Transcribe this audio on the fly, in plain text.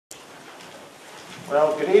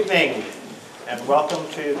Well, good evening, and welcome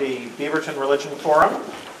to the Beaverton Religion Forum.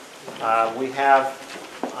 We have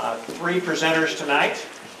three presenters tonight.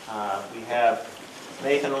 We have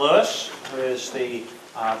Nathan Lewis, who is the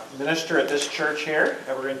minister at this church here,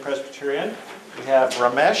 Evergreen Presbyterian. We have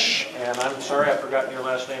Ramesh, and I'm sorry I've forgotten your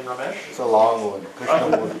last name, Ramesh. It's a long one.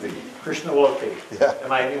 Krishnamurthy. Krishnamurthy. Yeah.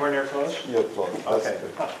 Am I anywhere near close? You're close. Okay.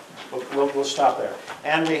 We'll stop there.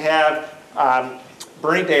 And we have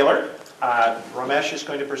Bernie Dehler. Ramesh is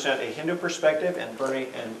going to present a Hindu perspective and Bernie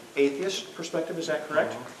an atheist perspective. Is that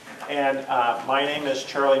correct? Mm-hmm. And my name is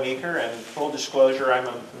Charlie Meeker, and full disclosure, I'm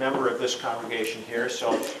a member of this congregation here.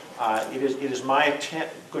 So it is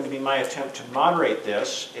going to be my attempt to moderate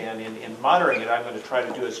this, and in moderating it, I'm going to try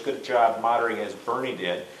to do as good a job moderating as Bernie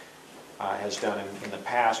has done in the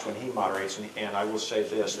past when he moderates. And I will say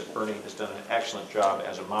this, that Bernie has done an excellent job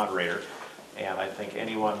as a moderator, and I think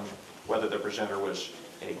anyone, whether the presenter was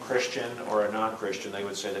a Christian or a non-Christian, they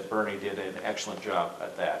would say that Bernie did an excellent job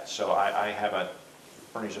at that. So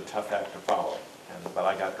Bernie's a tough act to follow, but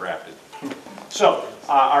I got drafted. So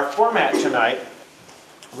our format tonight,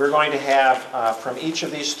 we're going to have from each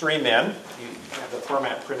of these three men, you have the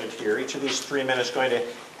format printed here, each of these three men is going to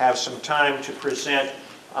have some time to present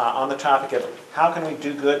on the topic of how can we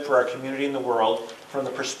do good for our community and the world from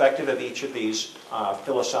the perspective of each of these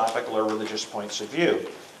philosophical or religious points of view.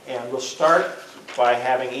 And we'll start by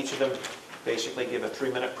having each of them basically give a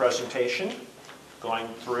 3-minute presentation going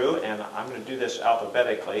through, and I'm going to do this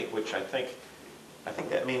alphabetically, which I think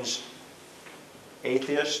that means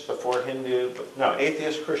atheist before Hindu, no,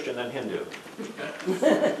 atheist, Christian, then Hindu.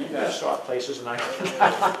 You guys swap places, and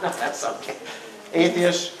that's okay.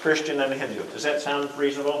 Atheist, Christian, then Hindu. Does that sound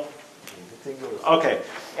reasonable? Okay,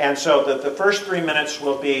 and so the first 3 minutes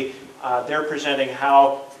will be they're presenting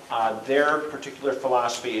how their particular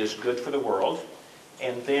philosophy is good for the world.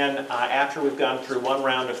 And then after we've gone through one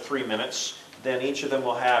round of 3 minutes, then each of them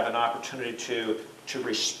will have an opportunity to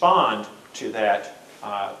respond to that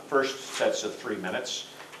first sets of 3 minutes.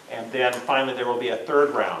 And then finally there will be a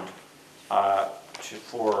third round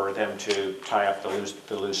for them to tie up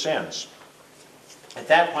the loose ends. At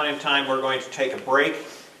that point in time, we're going to take a break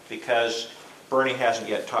because Bernie hasn't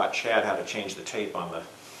yet taught Chad how to change the tape on the...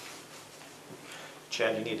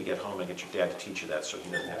 Chad, you need to get home and get your dad to teach you that so he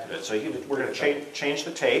doesn't have to do it. So we're going to change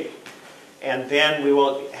the tape, and then we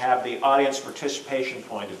will have the audience participation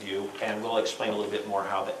point of view, and we'll explain a little bit more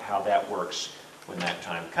how that works when that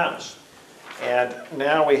time comes. And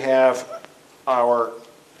now we have the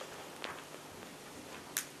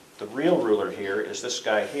real ruler here is this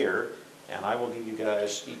guy here, and I will give you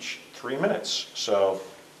guys each 3 minutes. So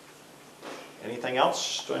anything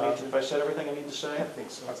else? Have I said everything I need to say? I think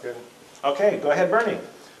so. That's good. Okay, go ahead, Bernie.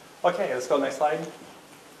 Okay, let's go next slide.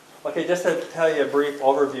 Okay, just to tell you a brief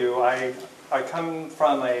overview, I come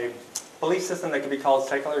from a belief system that can be called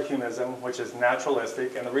secular humanism, which is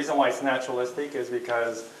naturalistic. And the reason why it's naturalistic is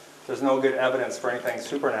because there's no good evidence for anything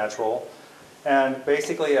supernatural. And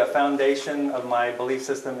basically a foundation of my belief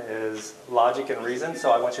system is logic and reason.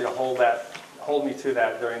 So I want you to hold me to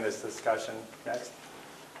that during this discussion. Next.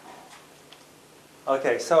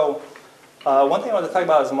 Okay, so one thing I want to talk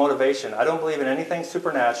about is motivation. I don't believe in anything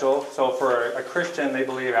supernatural. So for a Christian, they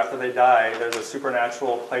believe after they die, there's a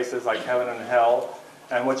supernatural places like heaven and hell.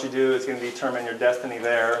 And what you do is going to determine your destiny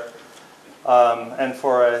there. And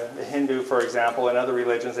for a Hindu, for example, and other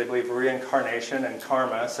religions, they believe reincarnation and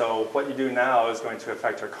karma. So what you do now is going to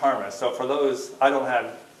affect your karma. So for those, I don't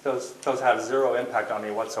have, those have zero impact on me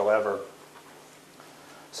whatsoever.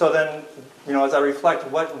 So then, as I reflect,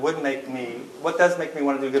 what does make me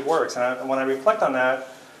want to do good works? And when I reflect on that,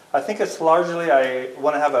 I think it's largely I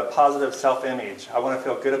want to have a positive self-image. I want to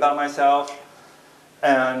feel good about myself.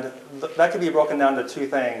 And that could be broken down to two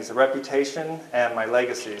things, reputation and my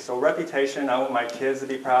legacy. So reputation, I want my kids to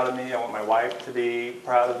be proud of me. I want my wife to be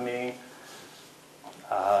proud of me.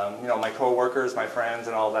 My co-workers, my friends,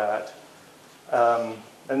 and all that.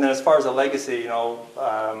 And then as far as a legacy,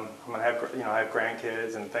 I'm going to have, I have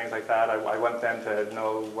grandkids and things like that. I want them to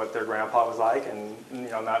know what their grandpa was like and,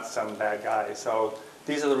 not some bad guy. So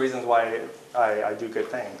these are the reasons why I do good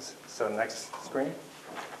things. So next screen.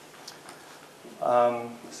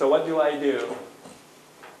 So what do I do?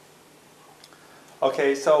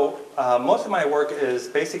 Okay, so most of my work is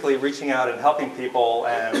basically reaching out and helping people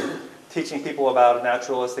and teaching people about a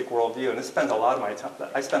naturalistic worldview. And this spends a lot of my time.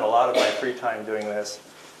 I spend a lot of my free time doing this.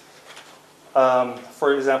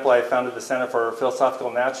 For example, I founded the Center for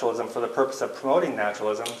Philosophical Naturalism for the purpose of promoting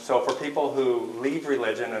naturalism. So for people who leave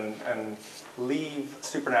religion and leave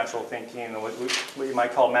supernatural thinking, what you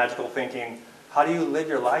might call magical thinking, how do you live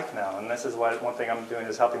your life now? And this is one thing I'm doing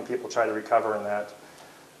is helping people try to recover in that.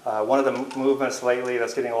 One of the movements lately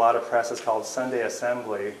that's getting a lot of press is called Sunday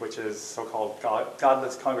Assembly, which is so-called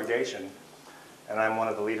godless congregation. And I'm one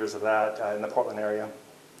of the leaders of that in the Portland area.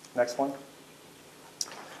 Next one.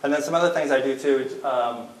 And then some other things I do too, is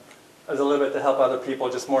a little bit to help other people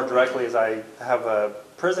just more directly, is I have a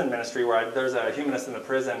prison ministry where there's a humanist in the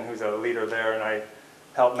prison who's a leader there, and I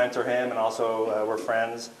help mentor him, and also we're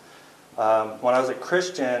friends. When I was a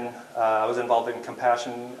Christian, I was involved in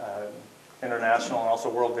Compassion International and also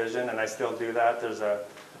World Vision, and I still do that. There's a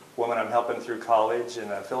woman I'm helping through college in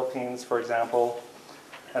the Philippines, for example.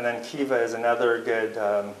 And then Kiva is another good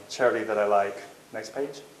charity that I like. Next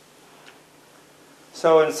page.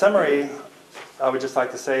 So in summary, I would just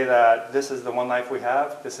like to say that this is the one life we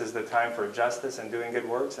have. This is the time for justice and doing good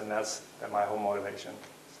works, and that's my whole motivation.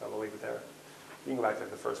 So we'll leave it there. You can go back to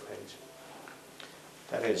the first page.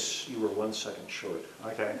 That is, you were 1 second short.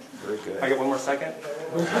 Okay. Very good. I get one more second?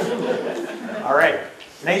 All right.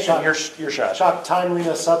 Nathan, your shot. Chalk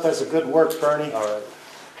timeliness up as a good work, Bernie. All right.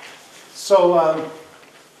 So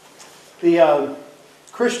the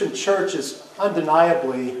Christian church is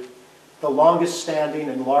undeniably the longest standing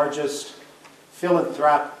and largest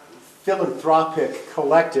philanthropic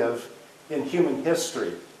collective in human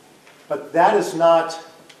history. But that is not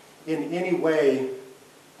in any way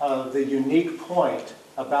the unique point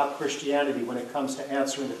about Christianity when it comes to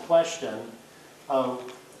answering the question of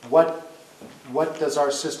what does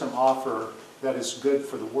our system offer that is good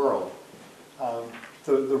for the world.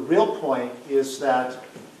 The real point is that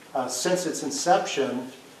since its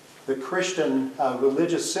inception, the Christian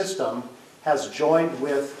religious system has joined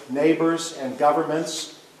with neighbors and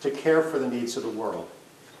governments to care for the needs of the world.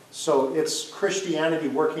 So it's Christianity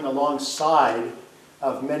working alongside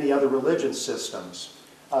of many other religion systems.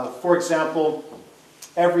 For example,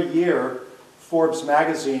 every year Forbes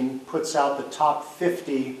magazine puts out the top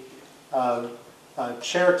 50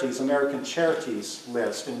 charities, American charities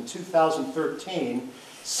list. In 2013,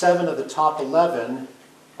 7 of the top 11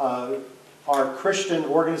 are Christian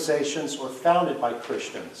organizations or founded by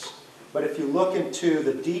Christians. But if you look into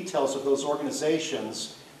the details of those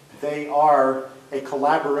organizations, they are a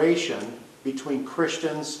collaboration between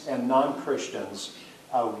Christians and non-Christians,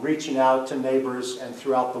 reaching out to neighbors and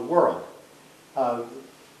throughout the world.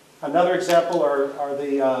 Another example are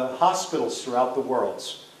the hospitals throughout the world.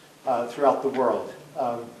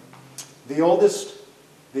 The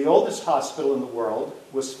oldest hospital in the world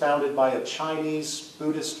was founded by a Chinese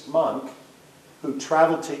Buddhist monk who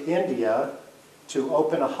traveled to India to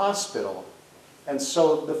open a hospital. And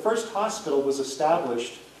so the first hospital was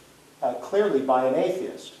established clearly by an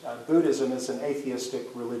atheist. Buddhism is an atheistic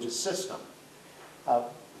religious system.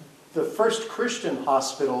 The first Christian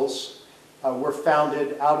hospitals were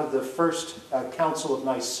founded out of the first Council of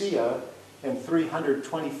Nicaea in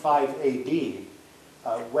 325 AD,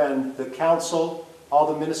 when the council, all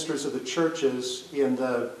the ministers of the churches in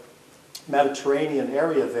the Mediterranean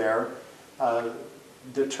area there,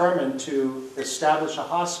 determined to establish a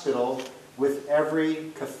hospital with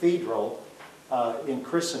every cathedral in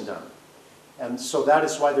Christendom. And so that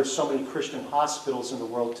is why there's so many Christian hospitals in the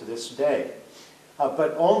world to this day.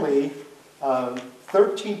 But only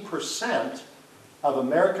 13% of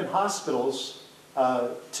American hospitals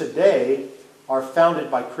today are founded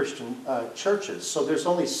by Christian churches. So there's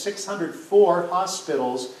only 604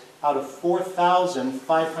 hospitals out of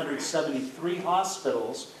 4,573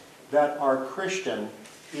 hospitals that are Christian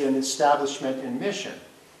in establishment and mission.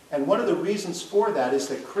 And one of the reasons for that is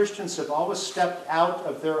that Christians have always stepped out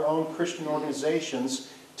of their own Christian organizations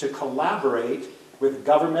to collaborate with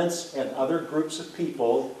governments and other groups of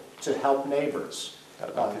people to help neighbors. Got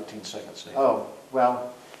about 15 seconds, Nathan. Oh,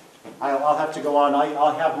 well, I'll have to go on.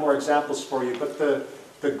 I'll have more examples for you. But the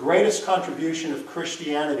greatest contribution of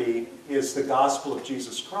Christianity is the gospel of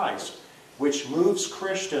Jesus Christ, which moves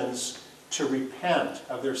Christians to repent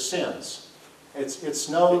of their sins. It's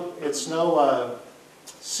no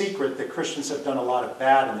secret that Christians have done a lot of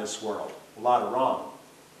bad in this world, a lot of wrong.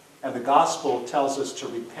 And the gospel tells us to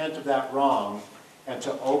repent of that wrong and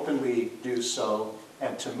to openly do so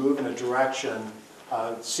and to move in a direction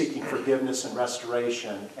seeking forgiveness and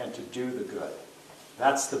restoration and to do the good.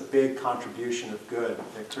 That's the big contribution of good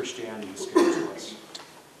that Christianity has given to us.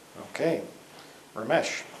 Okay.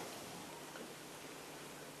 Ramesh.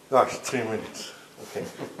 Gosh, 3 minutes. Okay.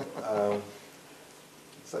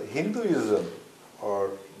 So Hinduism,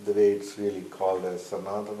 or the way it's really called as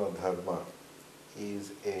Sanatana Dharma,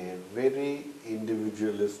 is a very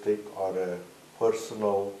individualistic or a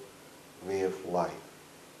personal way of life.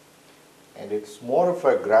 And it's more of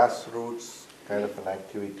a grassroots kind of an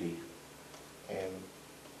activity. And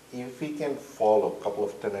if we can follow a couple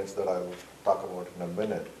of tenets that I will talk about in a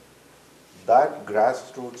minute, that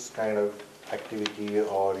grassroots kind of activity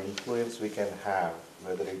or influence we can have,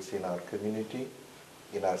 whether it's in our community,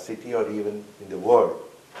 in our city, or even in the world,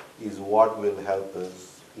 is what will help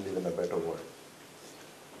us live in a better world.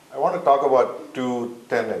 I want to talk about two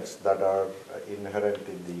tenets that are inherent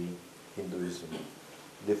in the Hinduism.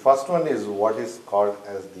 The first one is what is called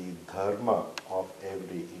as the dharma of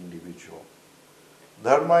every individual.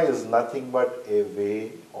 Dharma is nothing but a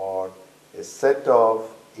way or a set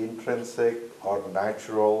of intrinsic or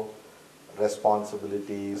natural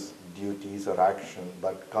responsibilities, duties, or action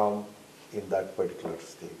that come in that particular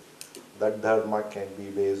state. That dharma can be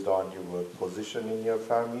based on your position in your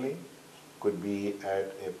family, could be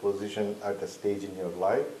at a position at a stage in your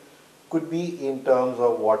life, could be in terms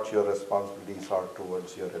of what your responsibilities are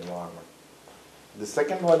towards your environment. The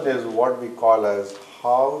second one is what we call as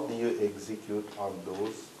how do you execute on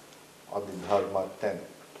the dharma tenet.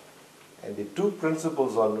 And the two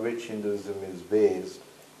principles on which Hinduism is based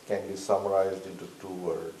can be summarized into two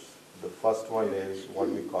words. The first one is what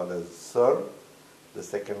we call as serve. The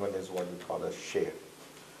second one is what we call as share.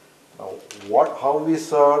 Now, how we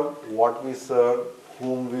serve, what we serve,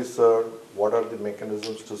 whom we serve, what are the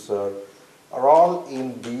mechanisms to serve, are all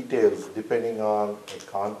in details depending on a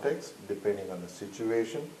context, depending on a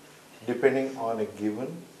situation, depending on a given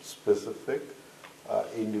specific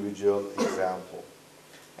individual example.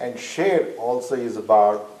 And share also is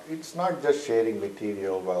about, it's not just sharing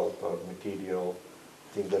material wealth or material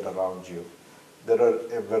things that are around you. There are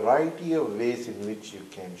a variety of ways in which you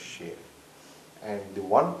can share. And the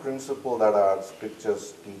one principle that our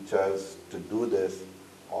scriptures teach us to do this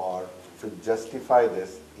or to justify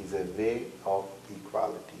this is a way of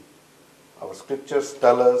equality. Our scriptures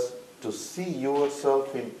tell us to see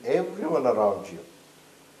yourself in everyone around you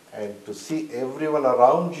and to see everyone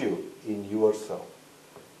around you in yourself.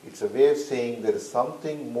 It's a way of saying there is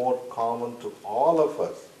something more common to all of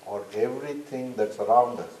us or everything that's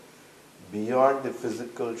around us beyond the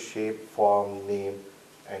physical shape, form, name,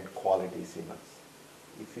 and qualities in us.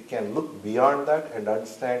 If we can look beyond that and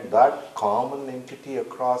understand that common entity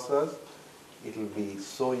across us, it will be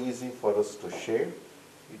so easy for us to share.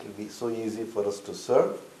 It will be so easy for us to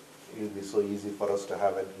serve. It will be so easy for us to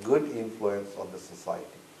have a good influence on the society.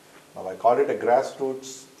 Now, I call it a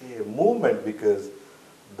grassroots movement because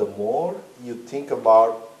the more you think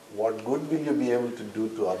about what good will you be able to do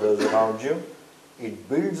to others around you, it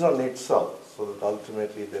builds on itself so that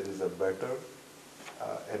ultimately there is a better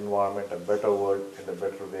environment, a better world, and a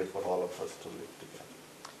better way for all of us to live together.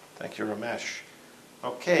 Thank you, Ramesh.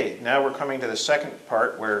 Okay, now we're coming to the second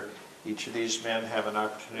part where each of these men have an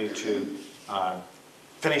opportunity to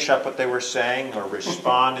finish up what they were saying or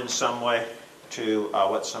respond in some way to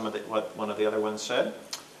what one of the other ones said.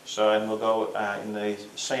 So, and we'll go in the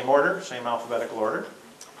same order, same alphabetical order.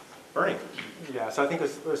 Bernie. Yeah, so I think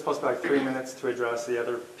it was supposed to be like 3 minutes to address the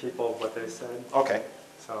other people, what they said. Okay.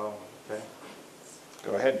 So, okay.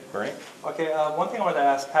 Go ahead, Bernie. Okay, one thing I wanted to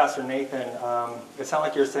ask Pastor Nathan, it sounded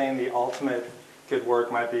like you're saying the ultimate good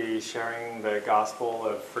work might be sharing the gospel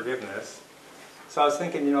of forgiveness. So I was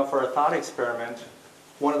thinking, for a thought experiment,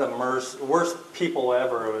 one of the worst people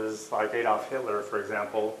ever was like Adolf Hitler, for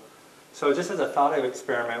example. So just as a thought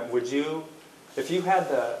experiment, would you, if you had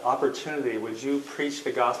the opportunity, would you preach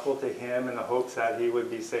the gospel to him in the hopes that he would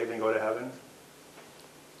be saved and go to heaven?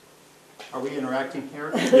 Are we interacting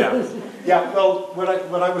here? Yeah. Yeah, well, what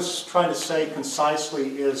I was trying to say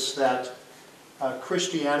concisely is that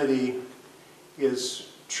Christianity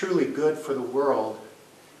is truly good for the world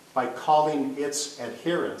by calling its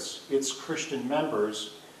adherents, its Christian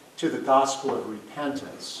members, to the gospel of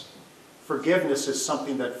repentance. Forgiveness is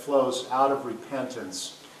something that flows out of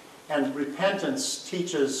repentance. And repentance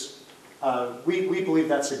teaches, we believe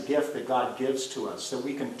that's a gift that God gives to us, that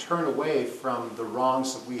we can turn away from the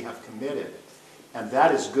wrongs that we have committed. And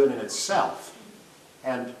that is good in itself.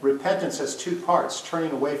 And repentance has two parts,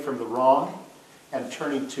 turning away from the wrong and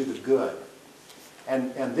turning to the good.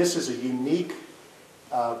 And this is a unique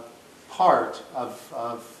part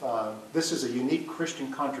of this is a unique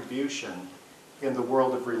Christian contribution in the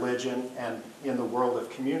world of religion and in the world of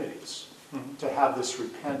communities, to have this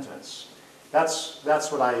repentance.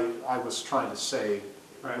 That's what I was trying to say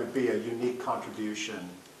would be a unique contribution.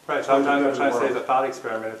 Right, so I'm trying to say as a thought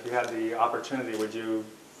experiment, if you had the opportunity, would you,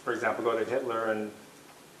 for example, go to Hitler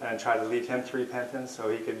and try to lead him to repentance so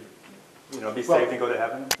he could be saved and go to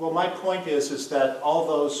heaven? Well, my point is that all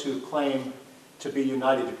those who claim to be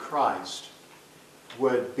united to Christ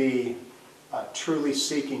would be truly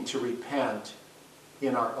seeking to repent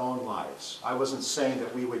in our own lives. I wasn't saying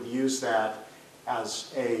that we would use that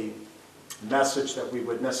as a message that we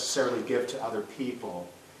would necessarily give to other people.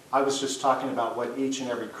 I was just talking about what each and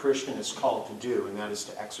every Christian is called to do, and that is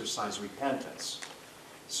to exercise repentance.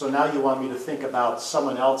 So now you want me to think about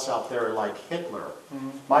someone else out there like Hitler.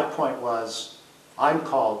 My point was, I'm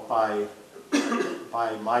called by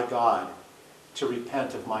my God to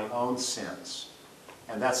repent of my own sins.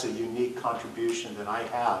 And that's a unique contribution that I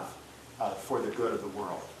have for the good of the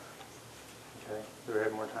world. Okay. Do we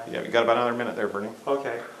have more time? Yeah, we got about another minute there, Bernie.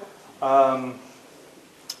 Okay. I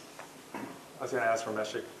was going to ask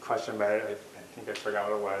Ramesh a question, but I think I forgot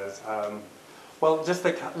what it was. Well, just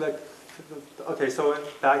okay, so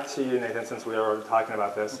back to you, Nathan, since we were talking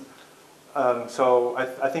about this. So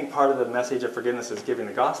I think part of the message of forgiveness is giving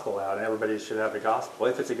the gospel out, and everybody should have the gospel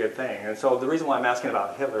if it's a good thing. And so the reason why I'm asking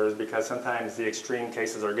about Hitler is because sometimes the extreme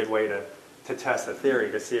cases are a good way to test a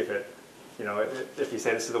theory, to see if it, if you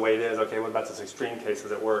say this is the way it is, okay, what about this extreme case,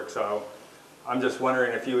 does it work? So I'm just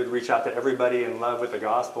wondering if you would reach out to everybody in love with the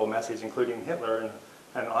gospel message, including Hitler,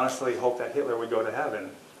 and honestly hope that Hitler would go to heaven.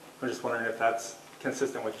 I'm just wondering if that's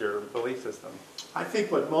consistent with your belief system. I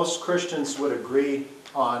think what most Christians would agree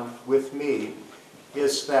on with me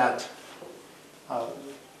is that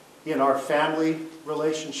in our family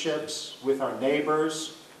relationships, with our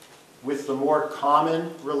neighbors, with the more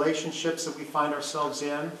common relationships that we find ourselves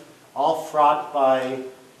in, all fraught by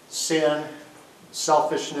sin,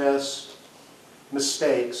 selfishness,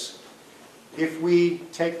 mistakes, if we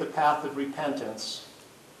take the path of repentance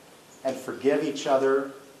and forgive each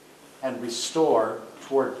other and restore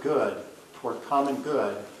toward good, toward common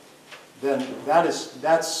good, then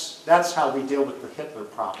that's how we deal with the Hitler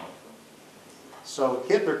problem. So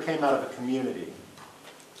Hitler came out of a community,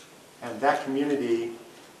 and that community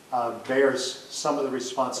bears some of the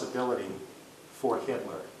responsibility for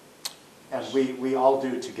Hitler, and we all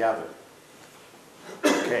do together.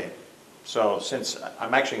 Okay, so since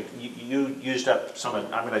I'm actually, you used up some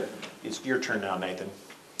of, it's your turn now, Nathan.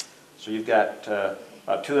 So you've got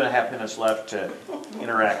about 2.5 minutes left to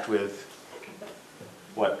interact with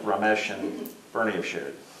what Ramesh and Bernie have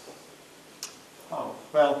shared. Oh,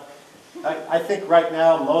 well, I think right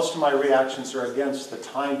now most of my reactions are against the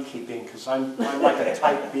timekeeping, because I'm like a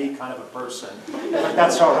type B kind of a person, but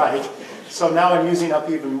that's all right. So now I'm using up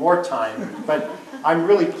even more time, but I'm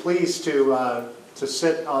really pleased to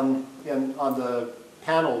sit on the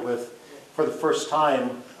panel with, for the first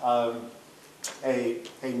time, a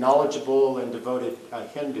knowledgeable and devoted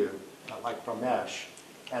Hindu like Ramesh,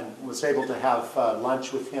 and was able to have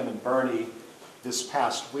lunch with him and Bernie this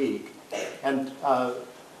past week. And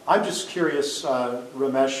I'm just curious,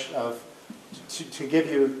 Ramesh, to give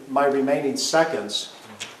you my remaining seconds,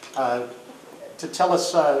 to tell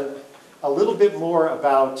us a little bit more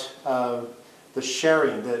about the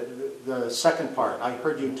sharing, the second part. I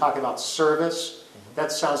heard you talk about service. That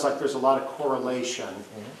sounds like there's a lot of correlation.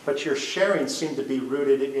 But your sharing seemed to be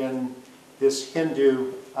rooted in this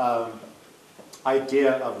Hindu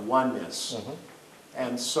idea of oneness.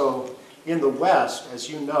 And so in the West, as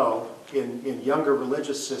you know, in younger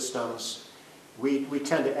religious systems, we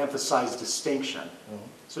tend to emphasize distinction.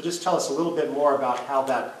 So just tell us a little bit more about how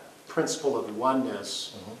that principle of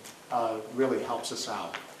oneness really helps us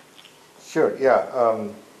out. Sure, yeah.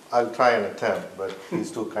 I'll try and attempt, but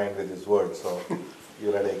he's too kind with his words, so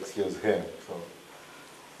you'll have to excuse him.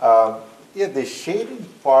 So, yeah, the sharing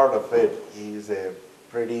part of it is a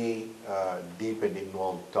pretty deep and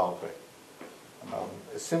involved topic.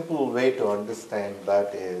 A simple way to understand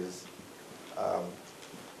that is,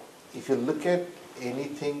 if you look at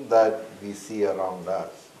anything that we see around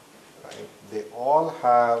us, right, they all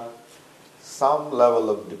have some level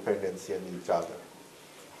of dependency on each other.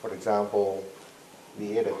 For example,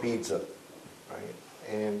 we ate a pizza, right?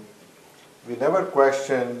 And we never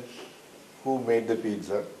question who made the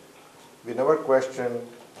pizza. We never question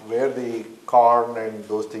where the corn and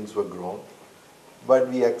those things were grown. But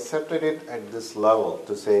we accepted it at this level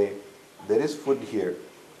to say, there is food here.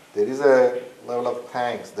 There is a level of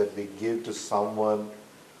thanks that we give to someone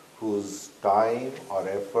whose time or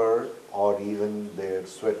effort or even their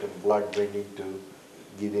sweat and blood went into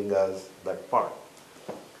giving us that part.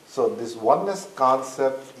 So this oneness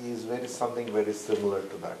concept is something very similar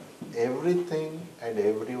to that. Everything and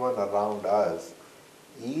everyone around us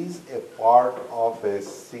is a part of a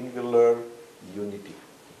singular unity.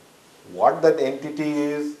 What that entity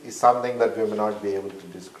is something that we may not be able to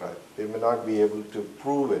describe. We may not be able to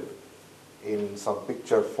prove it in some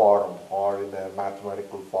picture form or in a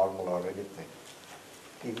mathematical formula or anything.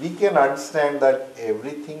 If we can understand that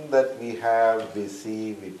everything that we have, we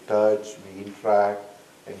see, we touch, we interact,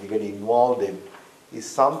 and we get involved in is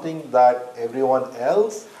something that everyone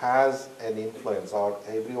else has an influence or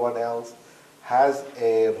everyone else has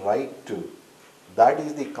a right to. That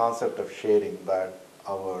is the concept of sharing that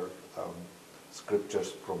our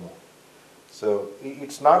scriptures promote. So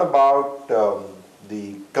it's not about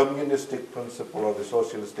the communistic principle or the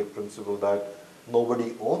socialistic principle that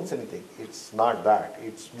nobody owns anything. It's not that.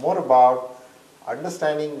 It's more about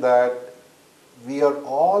understanding that we are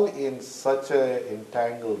all in such an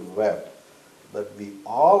entangled web that we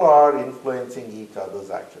all are influencing each other's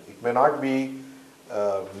action. It may not be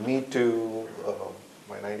me to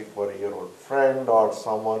my 94-year-old friend or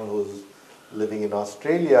someone who's living in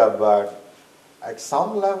Australia, but at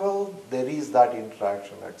some level there is that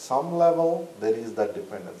interaction. At some level there is that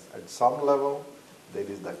dependence. At some level there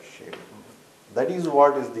is that sharing. That is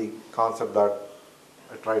what is the concept that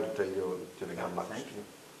I tried to tell you during our lunch. Thank you.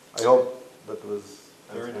 I hope that was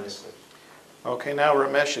Very nice. Okay, now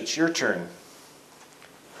Ramesh, it's your turn.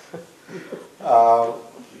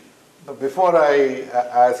 Before I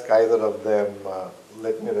ask either of them,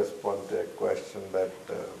 let me respond to a question that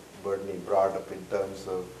Bernie brought up in terms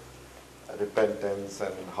of repentance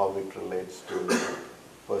and how it relates to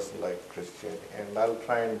a person like Christian. And I'll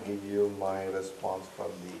try and give you my response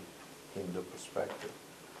from the Hindu perspective.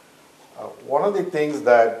 One of the things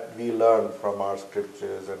that we learn from our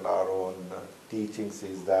scriptures and our own teachings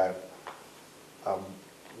is that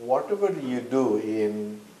whatever you do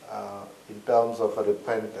in terms of a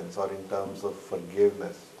repentance or in terms of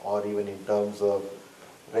forgiveness or even in terms of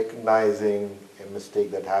recognizing a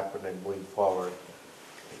mistake that happened and moving forward,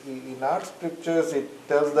 in our scriptures it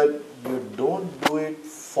tells that you don't do it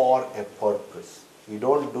for a purpose. You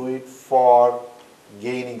don't do it for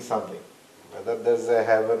gaining something. Whether there's a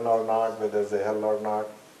heaven or not, whether there's a hell or not,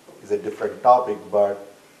 is a different topic, but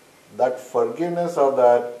that forgiveness or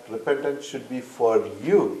that repentance should be for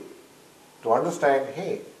you to understand,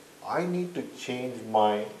 hey, I need to change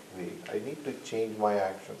my way, I need to change my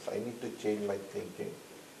actions, I need to change my thinking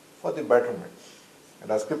for the betterment.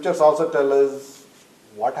 And our scriptures also tell us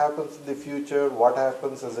what happens in the future, what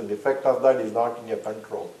happens as an effect of that is not in your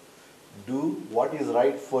control. Do what is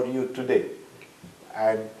right for you today,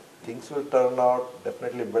 and things will turn out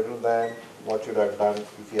definitely better than what you would have done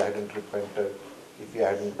if you hadn't repented, if you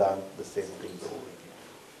hadn't done the same things over again.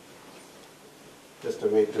 Just a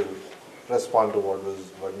way to respond to what was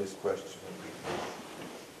Bernie's question.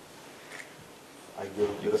 I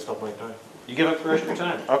give the rest of my time. You give up the rest of your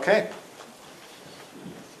time. Okay.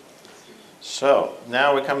 So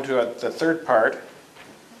now we come to the third part,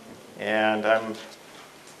 and I'm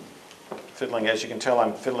fiddling, as you can tell,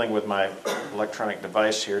 I'm fiddling with my electronic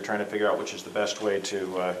device here, trying to figure out which is the best way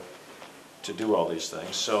to do all these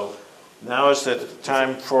things. So now is the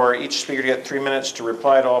time for each speaker to get 3 minutes to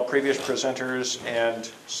reply to all previous presenters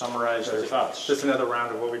and summarize their thoughts. Just another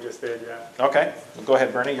round of what we just did, yeah. Okay. Well, go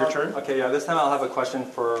ahead, Bernie, your turn. Okay, yeah, this time I'll have a question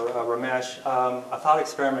for Ramesh. A thought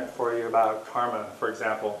experiment for you about karma, for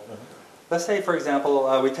example. Let's say, for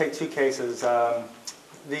example, we take two cases.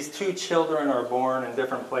 These two children are born in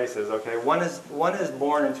different places, okay? One is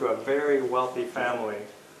born into a very wealthy family.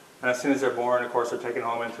 And as soon as they're born, of course, they're taken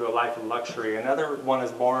home into a life of luxury. Another one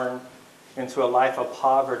is born into a life of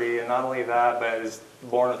poverty, and not only that, but is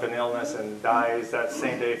born with an illness and dies that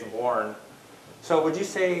same day it's born. So would you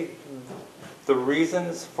say the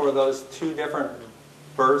reasons for those two different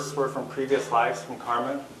births were from previous lives, from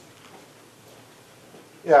karma?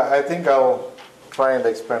 Yeah, I think I'll try and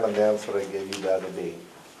expand on the answer I gave you the other day.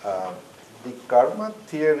 The karma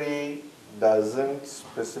theory doesn't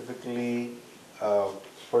specifically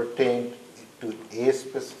pertain to a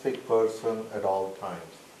specific person at all times.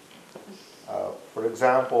 For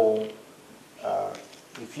example,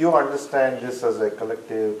 if you understand this as a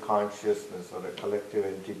collective consciousness or a collective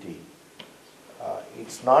entity,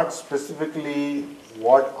 it's not specifically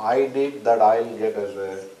what I did that I'll get as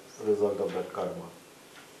a result of that karma.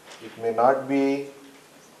 It may not be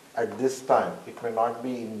at this time, it may not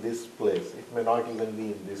be in this place, it may not even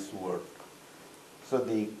be in this world. So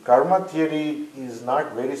the karma theory is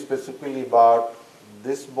not very specifically about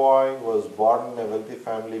this boy was born in a wealthy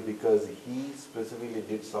family because he specifically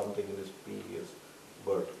did something in his previous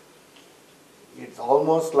birth. It's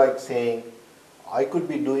almost like saying, I could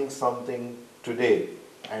be doing something today,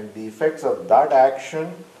 and the effects of that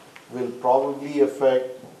action will probably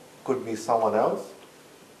affect, could be someone else,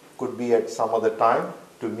 could be at some other time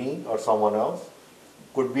to me or someone else,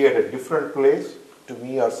 could be at a different place to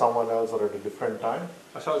me or someone else or at a different time.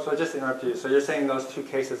 So just to interrupt you, so you're saying those two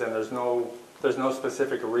cases and there's no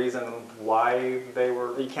specific reason why they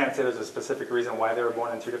were, you can't say there's a specific reason why they were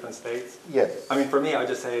born in two different states? Yes. I mean, for me, I would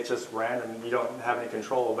just say it's just random, you don't have any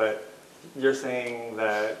control, but you're saying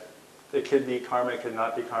that it could be karma, it could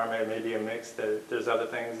not be karma, it may be a mix, that there's other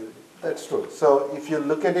things. That's true. So if you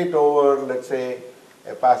look at it over, let's say,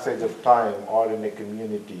 a passage of time or in a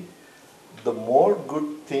community, the more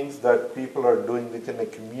good things that people are doing within a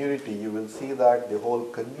community, you will see that the whole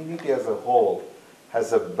community as a whole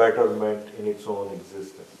has a betterment in its own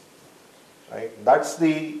existence. Right? That's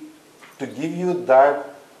to give you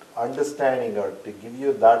that understanding or to give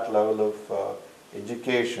you that level of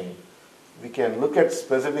education, we can look at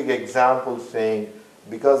specific examples saying,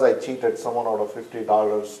 because I cheated someone out of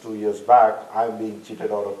 $50 2 years back, I'm being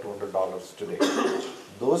cheated out of $200 today.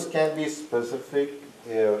 Those can be specific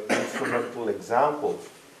instrumental examples.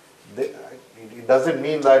 It doesn't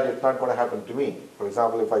mean that it's not going to happen to me. For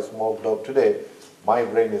example, if I smoke dope today, my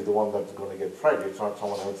brain is the one that's going to get fried. It's not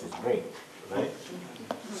someone else's brain. Right?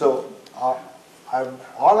 So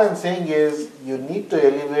all I'm saying is you need to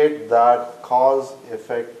elevate that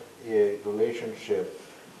cause-effect relationship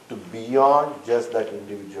to beyond just that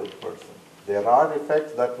individual person. There are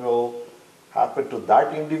effects that will happen to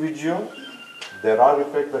that individual. There are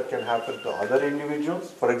effects that can happen to other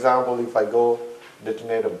individuals. For example, if I go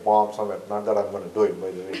detonate a bomb somewhere, not that I'm going to do it,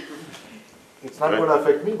 by the way, it's not going to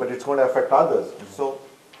affect me, but it's going to affect others. So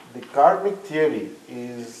the karmic theory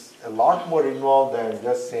is a lot more involved than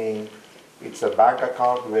just saying it's a bank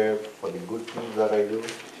account where for the good things that I do,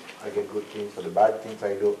 I get good things. For the bad things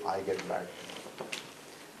I do, I get bad things.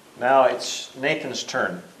 Now it's Nathan's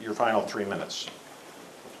turn, your final 3 minutes.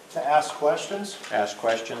 To ask questions? Ask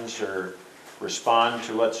questions or respond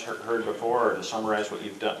to what's heard before, or to summarize what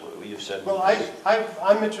you've done, what you've said. Well,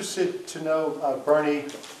 I'm interested to know, Bernie,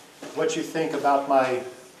 what you think about my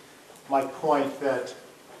point that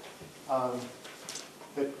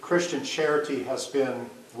that Christian charity has been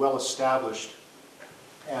well established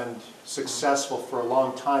and successful for a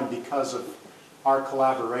long time because of our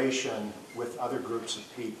collaboration with other groups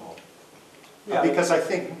of people. Yeah. Because I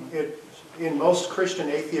think in most Christian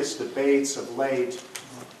atheist debates of late,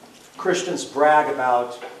 Christians brag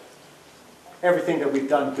about everything that we've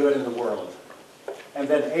done good in the world. And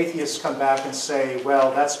then atheists come back and say,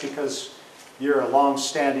 well, that's because you're a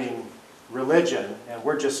long-standing religion and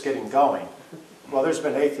we're just getting going. Well, there's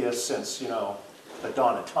been atheists since, the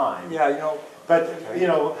dawn of time. Yeah, But,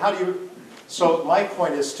 how do you... So my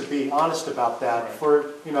point is to be honest about that.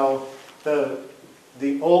 For,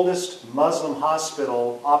 the oldest Muslim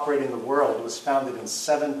hospital operating in the world was founded in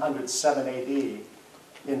 707 AD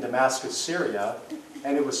in Damascus, Syria,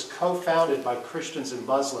 and it was co-founded by Christians and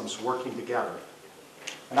Muslims working together.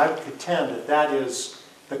 And I would contend that that is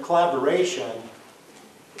the collaboration.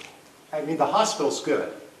 I mean, the hospital's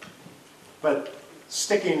good, but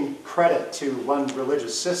sticking credit to one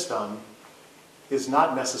religious system is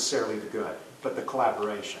not necessarily the good, but the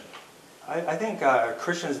collaboration. I think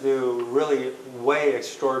Christians do really way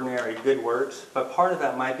extraordinary good works, but part of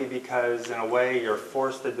that might be because, in a way, you're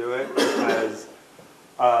forced to do it because,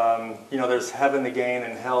 there's heaven to gain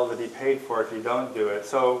and hell to be paid for if you don't do it.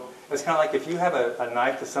 So it's kind of like if you have a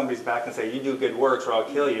knife to somebody's back and say, you do good works or I'll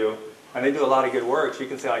kill you, and they do a lot of good works, you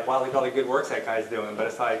can say, like, wow, look at all the good works that guy's doing. But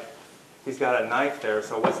it's like, he's got a knife there,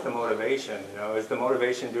 so what's the motivation? Is the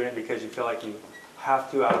motivation doing it because you feel like you have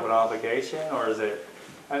to out of an obligation, or is it...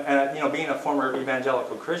 And being a former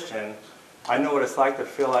evangelical Christian, I know what it's like to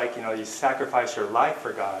feel like, you sacrifice your life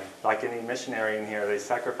for God. Like any missionary in here, they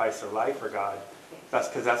sacrifice their life for God. That's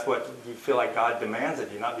because that's what you feel like God demands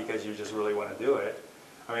of you, not because you just really want to do it.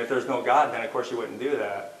 I mean, if there's no God, then of course you wouldn't do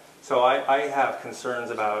that. So I have concerns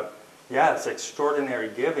about, yeah, it's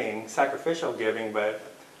extraordinary giving, sacrificial giving, but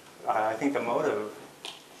I think the motive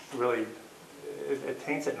really, it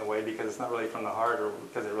taints it in a way because it's not really from the heart or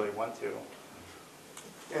because they really want to.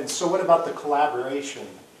 And so what about the collaboration?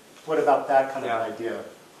 What about that kind of an idea?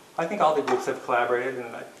 I think all the groups have collaborated,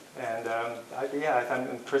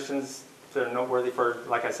 and Christians, they're noteworthy for,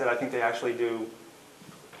 like I said, I think they actually do,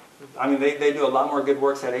 they do a lot more good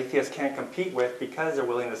works that atheists can't compete with because they're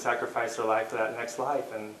willing to sacrifice their life for that next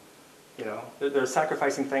life, and, they're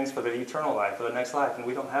sacrificing things for the eternal life, for the next life, and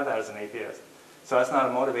we don't have that as an atheist. So that's not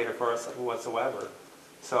a motivator for us whatsoever.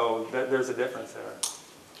 So there's a difference there.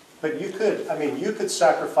 But you could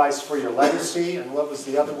sacrifice for your legacy, and what was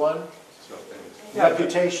the other one?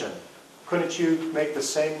 Reputation. Couldn't you make the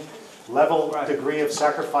same level degree of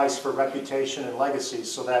sacrifice for reputation and legacy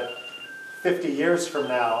so that 50 years from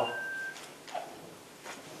now...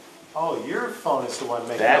 Oh, your phone is the one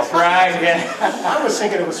making... That's right, yeah. I was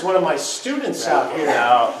thinking it was one of my students out here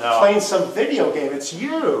No. playing some video game. It's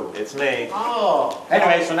you. It's me. Oh.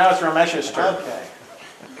 Anyway, so now it's Ramesh's turn. Okay.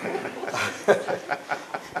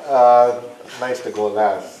 Nice to go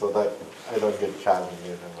last so that I don't get challenged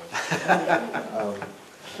very much.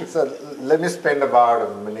 So let me spend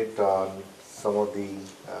about a minute on some of the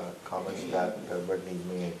comments that Bernie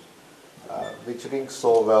made, which rings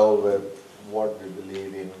so well with what we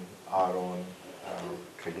believe in our own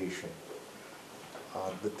tradition.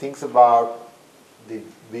 The things about the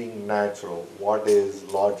being natural, what is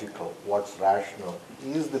logical, what's rational,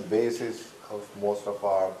 is the basis of most of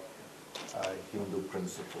our Hindu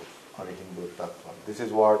principles or Hindu tattva. This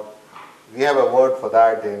is what, we have a word for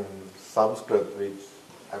that in Sanskrit, which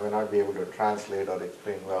I may not be able to translate or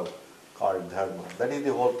explain well, called dharma. That is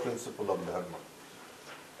the whole principle of dharma.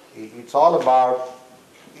 It's all about,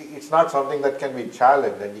 it's not something that can be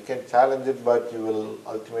challenged, and you can challenge it, but you will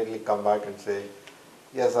ultimately come back and say,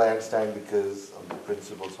 yes, I understand because of the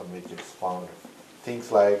principles on which it's founded.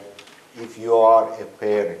 Things like, if you are a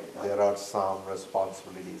parent, there are some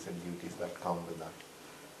responsibilities and duties that come with that.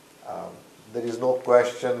 There is no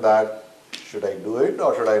question that should I do it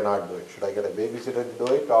or should I not do it? Should I get a babysitter to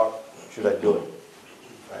do it or should I do it?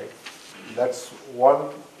 Right? That's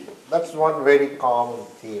one very common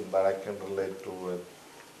theme that I can relate to with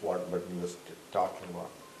what Bernie was talking about.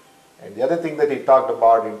 And the other thing that he talked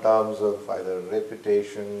about in terms of either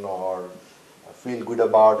reputation or feel good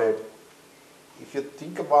about it, if you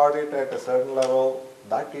think about it at a certain level,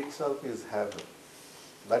 that itself is heaven.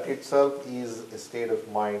 That itself is a state of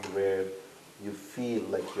mind where you feel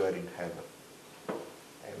like you are in heaven.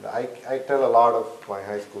 And I tell a lot of my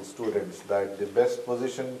high school students that the best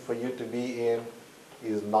position for you to be in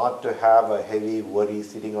is not to have a heavy worry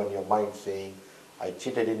sitting on your mind saying, I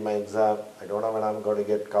cheated in my exam, I don't know when I'm going to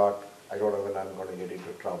get caught, I don't know when I'm going to get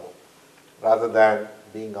into trouble. Rather than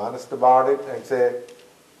being honest about it and say,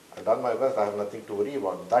 I've done my best, I have nothing to worry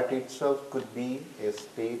about. That itself could be a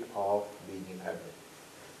state of being in heaven.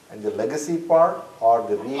 And the legacy part, or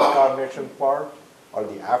the reincarnation part, or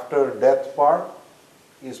the after-death part,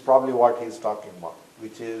 is probably what he's talking about,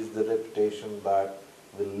 which is the reputation that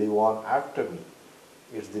will live on after me.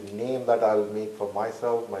 It's the name that I'll make for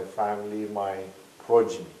myself, my family, my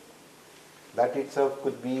progeny. That itself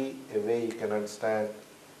could be a way you can understand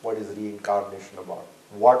what is reincarnation about.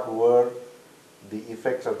 What were the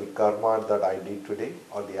effects of the karma that I did today,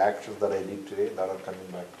 or the actions that I did today that are coming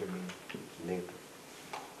back to me later.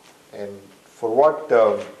 And for what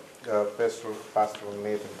Pastor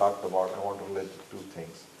Nathan talked about, I want to relate to two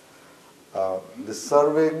things. The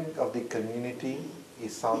serving of the community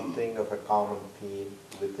is something of a common theme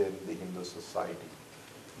within the Hindu society.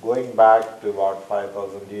 Going back to about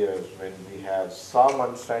 5,000 years, when we have some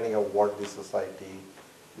understanding of what this society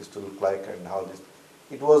used to look like and how this,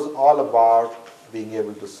 it was all about being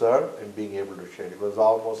able to serve and being able to share. It was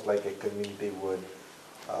almost like a community would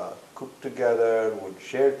cook together, would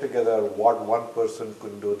share together what one person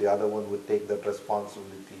could do, the other one would take that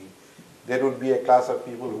responsibility. There would be a class of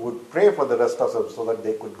people who would pray for the rest of us so that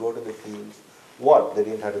they could go to the fields. What? They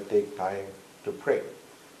didn't have to take time to pray.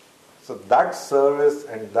 So that service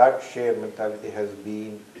and that shared mentality has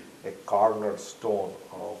been a cornerstone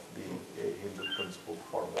of the Hindu principle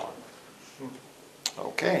for one.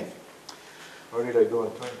 Okay. How did I do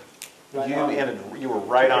on time? You were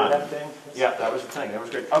right on. Yeah, that was the thing. That was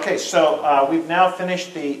good. Okay, so we've now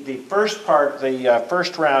finished the first part, the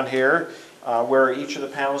first round here, where each of the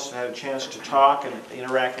panelists had a chance to talk and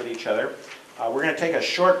interact with each other. We're going to take a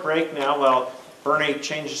short break now while Bernie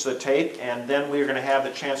changes the tape, and then we're going to have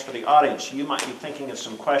the chance for the audience. You might be thinking of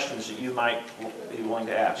some questions that you might be willing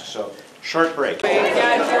to ask. So, short break.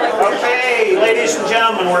 Okay, ladies and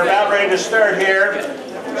gentlemen, we're about ready to start here.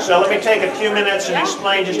 So let me take a few minutes and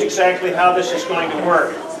explain just exactly how this is going to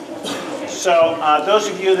work. So those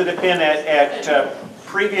of you that have been at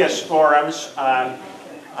previous forums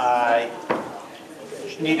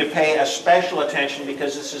need to pay a special attention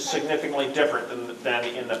because this is significantly different than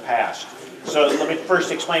in the past. So let me first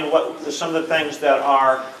explain what some of the things that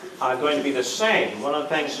are going to be the same. One of the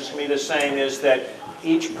things that's going to be the same is that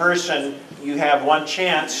each person, you have one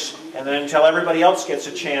chance, and then until everybody else gets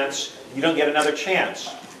a chance, you don't get another chance.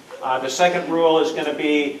 The second rule is going to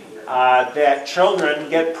be that children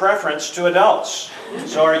get preference to adults.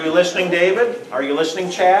 So are you listening, David? Are you listening,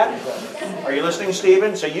 Chad? Are you listening,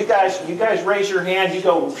 Stephen? So you guys raise your hand.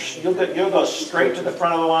 You'll go straight to the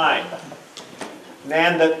front of the line.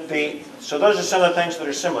 And so those are some of the things that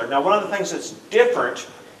are similar. Now, one of the things that's different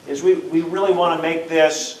is we really want to make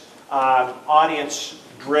this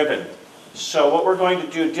audience-driven. So what we're going to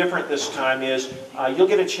do different this time is you'll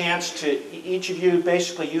get a chance to, each of you,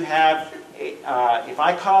 basically you have, if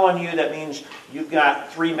I call on you, that means you've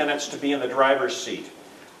got 3 minutes to be in the driver's seat.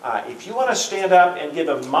 If you want to stand up and give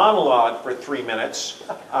a monologue for 3 minutes,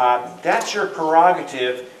 that's your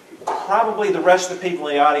prerogative. Probably the rest of the people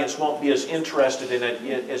in the audience won't be as interested in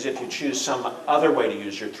it as if you choose some other way to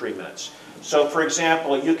use your 3 minutes. So, for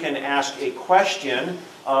example, you can ask a question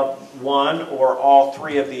of one or all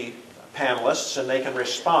three of the panelists, and they can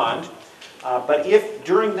respond. But if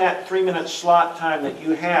during that 3-minute slot time that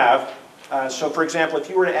you have, so for example, if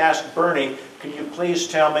you were to ask Bernie, can you please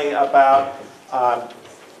tell me about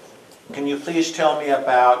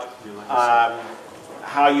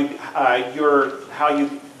how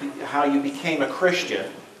you became a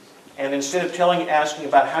Christian? And instead of asking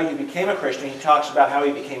about how you became a Christian, he talks about how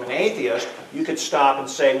he became an atheist. You could stop and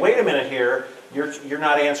say, "Wait a minute here. You're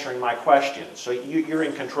not answering my question." So you're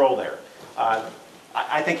in control there.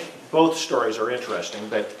 I think both stories are interesting,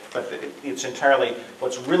 but it's entirely,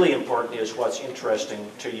 what's really important is what's interesting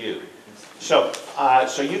to you. So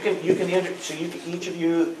each of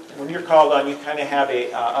you, when you're called on, you kind of have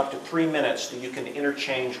up to 3 minutes that you can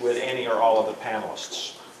interchange with any or all of the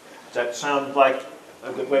panelists. Does that sound like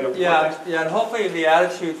a good way to work it? Yeah, and hopefully the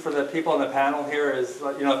attitude for the people on the panel here is,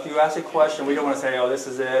 if you ask a question, we don't want to say, "Oh, this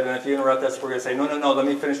is it," and if you interrupt us, we're going to say, "No, let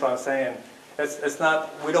me finish what I'm saying." It's not,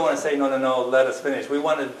 we don't want to say, "No, let us finish." We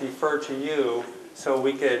want to defer to you so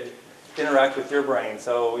we could interact with your brain.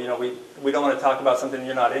 So, we don't want to talk about something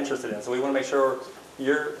you're not interested in. So we want to make sure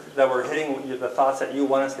that we're hitting the thoughts that you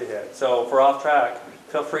want us to hit. So if we're off track,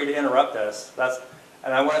 feel free to interrupt us.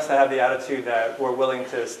 And I want us to have the attitude that we're willing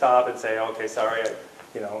to stop and say, "Okay, sorry,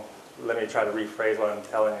 let me try to rephrase what I'm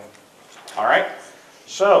telling you." All right.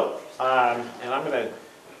 So, and I'm going to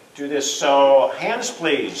do this. So, hands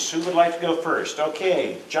please. Who would like to go first?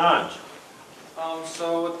 Okay, John.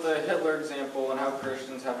 So with the Hitler example and how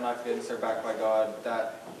Christians have not convinced they're backed by God,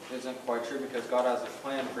 that isn't quite true, because God has a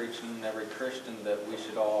plan for each and every Christian that we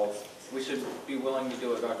should be willing to do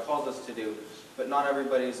what God calls us to do. But not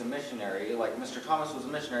everybody is a missionary. Like Mr. Thomas was a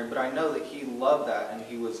missionary, but I know that he loved that and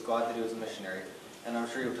he was glad that he was a missionary. And I'm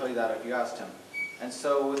sure he would tell you that if you asked him. And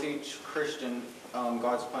so with each Christian,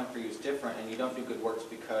 God's plan for you is different, and you don't do good works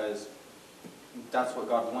because that's what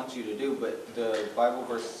God wants you to do. But the Bible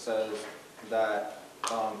verse says that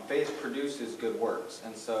faith produces good works.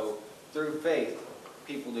 And so through faith,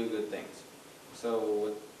 people do good things. So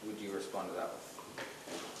what would you respond to that with?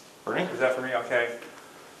 Bernie? Is that for me? Okay.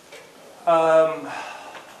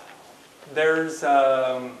 There's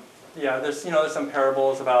some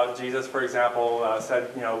parables about Jesus, for example, said,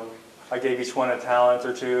 "I gave each one a talent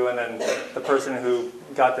or two," and then the person who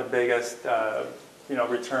got the biggest,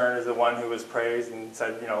 return is the one who was praised and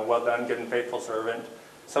said, "Well done, good and faithful servant."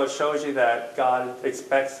 So it shows you that God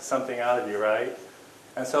expects something out of you, right?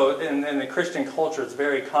 And so in the Christian culture, it's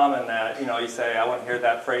very common that, you say, "I want to hear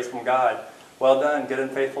that phrase from God. Well done, good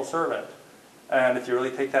and faithful servant." And if you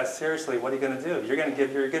really take that seriously, what are you going to do? You're going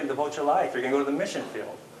to devote your life. You're going to go to the mission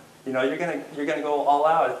field. You're going to go all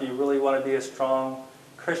out if you really want to be a strong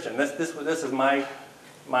Christian. This is my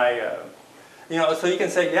so you can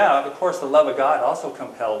say, yeah, of course the love of God also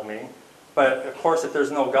compelled me. But of course, if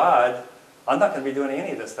there's no God, I'm not going to be doing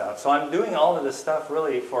any of this stuff. So I'm doing all of this stuff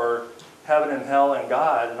really for heaven and hell and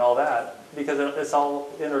God and all that, because it's all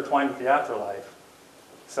intertwined with the afterlife.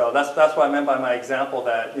 So that's what I meant by my example,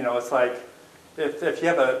 that, it's like, if you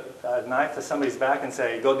have a knife to somebody's back and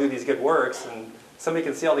say, "Go do these good works," and somebody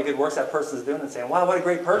can see all the good works that person's doing and saying, "Wow, what a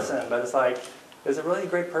great person." But it's like, is it really a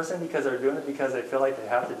great person because they're doing it because they feel like they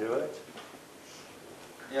have to do it?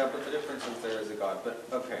 Yeah, but the difference is there is a God. But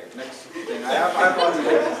okay, next thing. I have lots of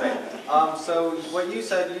things to say. So what you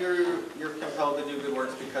said, you're compelled to do good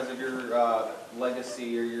works because of your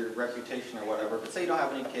legacy or your reputation or whatever. But say you don't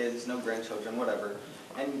have any kids, no grandchildren, whatever,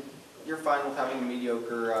 and you're fine with having a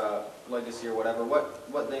mediocre legacy or whatever.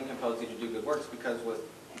 What then compels you to do good works? Because with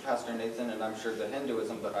Pastor Nathan, and I'm sure the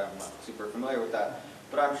Hinduism, but I'm not super familiar with that,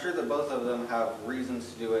 but I'm sure that both of them have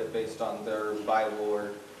reasons to do it based on their Bible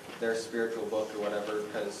or their spiritual book or whatever,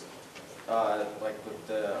 because like with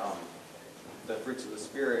the fruits of the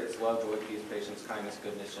Spirit, it's love, joy, peace, patience, kindness,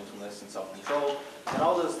 goodness, gentleness, and self-control. And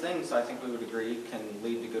all those things, I think we would agree, can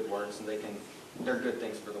lead to good works, and they're good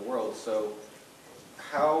things for the world. So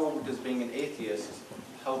how does being an atheist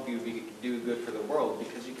help you do good for the world?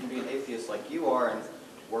 Because you can be an atheist like you are and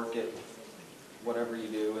work at whatever you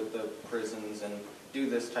do at the prisons and do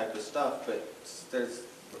this type of stuff, but there's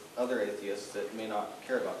other atheists that may not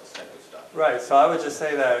care about this type of stuff. Right, so I would just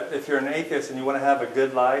say that if you're an atheist and you want to have a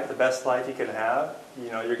good life, the best life you can have,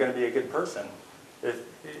 you're going to be a good person.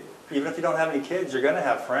 Even if you don't have any kids, you're going to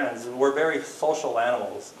have friends. We're very social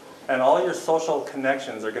animals, and all your social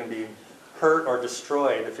connections are going to be hurt or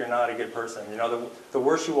destroyed if you're not a good person. You know, the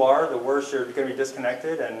worse you are, the worse you're going to be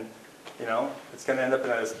disconnected, and you know, it's going to end up in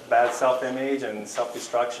a bad self-image and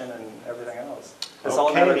self-destruction and everything else. There's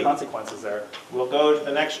all the other consequences there. We'll go to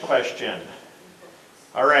the next question.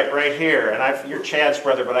 All right, right here, and you're Chad's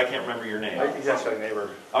brother, but I can't remember your name. He's actually a neighbor.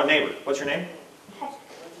 Oh, neighbor. What's your name?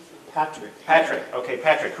 Patrick. Patrick. Okay,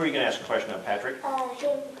 Patrick. Who are you going to ask a question of, Patrick?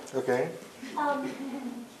 Him. Okay.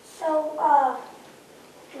 So,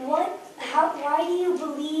 why do you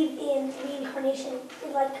believe in reincarnation?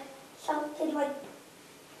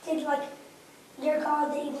 Did your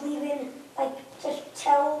God that you believe in, just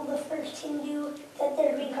tell the first Hindu that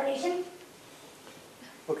there's reincarnation?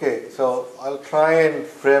 Okay, so I'll try and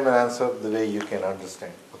frame an answer the way you can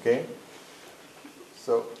understand, okay?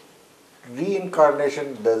 So,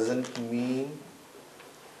 reincarnation doesn't mean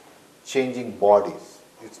changing bodies.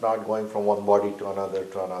 It's not going from one body to another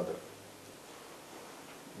to another.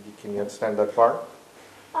 Can you understand that part?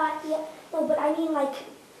 Yeah. No, but I mean,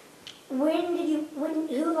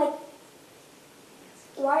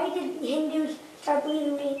 why did Hindus start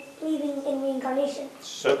believing in reincarnation?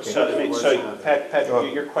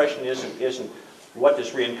 Patrick, your question isn't what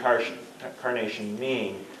does reincarnation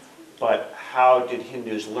mean, but how did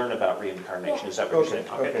Hindus learn about reincarnation? Is that what you're saying?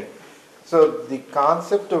 Okay. So the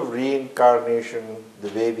concept of reincarnation, the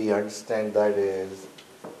way we understand that is,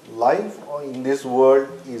 life in this world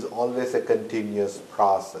is always a continuous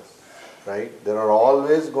process, right? There are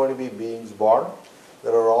always going to be beings born.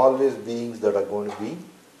 There are always beings that are going to be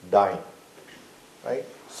dying, right?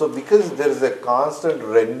 So because there is a constant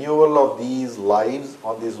renewal of these lives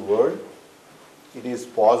on this world, it is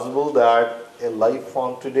possible that a life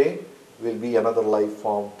form today will be another life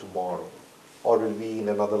form tomorrow, or will be in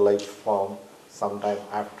another life form sometime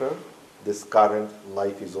after this current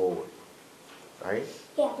life is over, right?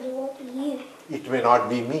 Yeah, but it won't be you. It may not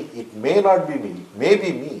be me. It may not be me. It may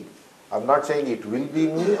be me. I'm not saying it will be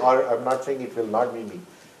me, or I'm not saying it will not be me.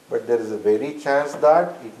 But there is a very chance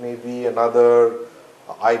that it may be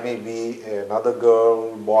I may be another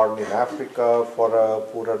girl born in Africa for a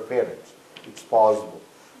poorer parents. It's possible.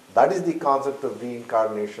 That is the concept of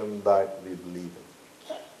reincarnation that we believe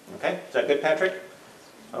in. Okay, is that good, Patrick?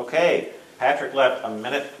 Okay, Patrick left a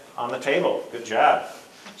minute on the table. Good job.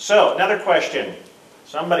 So, another question.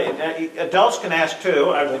 Somebody, adults can ask too.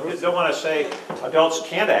 I don't want to say adults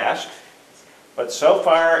can't ask, but so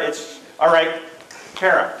far it's, all right,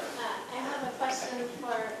 Kara. I have a question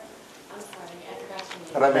for, I'm sorry, I forgot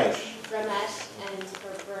your name. Ramesh and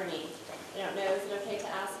for Bernie. I don't know, is it okay to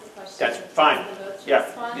ask a question? That's fine. Yeah,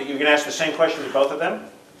 you can ask the same question to both of them?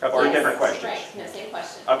 Or yes, different questions? Right, no, same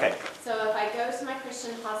question. Okay. So if I go to my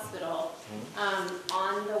Christian hospital,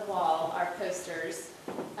 on the wall are posters,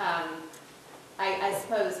 I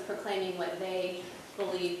suppose proclaiming what they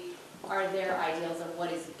believe are their ideals of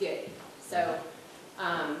what is good. So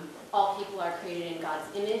all people are created in God's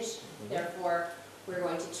image, therefore we're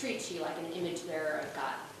going to treat you like an image bearer of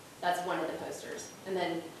God. That's one of the posters. And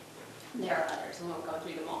then there are others, we won't go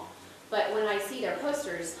through them all. But when I see their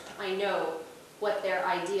posters, I know what their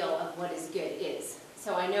ideal of what is good is.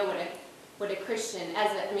 So I know what a Christian,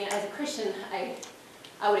 as a Christian, I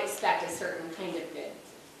would expect a certain kind of good.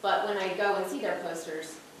 But when I go and see their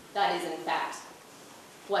posters, that is in fact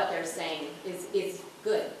what they're saying is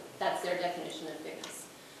good. That's their definition of goodness.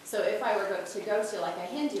 So if I were to go to like a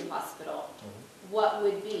Hindu hospital, what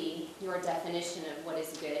would be your definition of what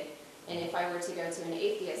is good? And if I were to go to an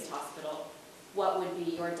atheist hospital, what would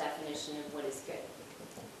be your definition of what is good?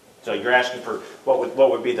 So you're asking for what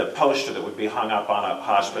would be the poster that would be hung up on a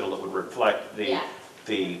hospital that would reflect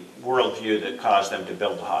the worldview that caused them to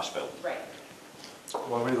build the hospital. Right.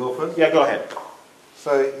 Want me to go first? Yeah, go ahead.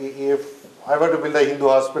 So if I were to build a Hindu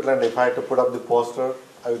hospital and if I had to put up the poster,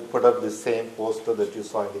 I would put up the same poster that you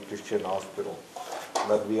saw in the Christian hospital.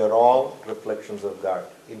 That we are all reflections of God.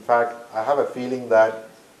 In fact, I have a feeling that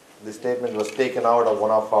the statement was taken out of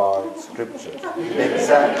one of our scriptures.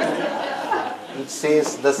 Exactly. It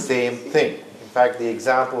says the same thing. In fact, the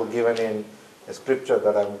example given in a scripture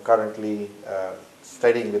that I'm currently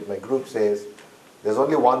studying with my group says, there's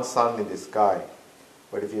only one sun in the sky.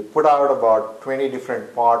 But if you put out about 20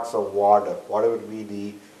 different parts of water, whatever be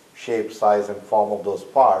the shape, size, and form of those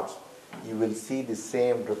parts, you will see the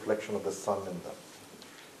same reflection of the sun in them.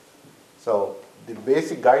 So the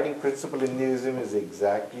basic guiding principle in Hinduism is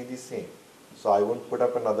exactly the same. So I won't put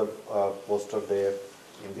up another poster there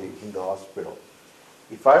in the hospital.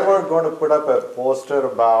 If I were going to put up a poster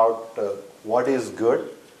about what is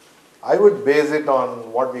good, I would base it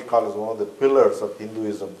on what we call as one of the pillars of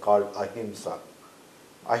Hinduism called ahimsa.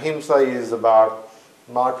 Ahimsa is about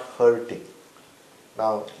not hurting.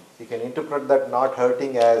 Now, You can interpret that not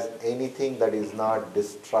hurting as anything that is not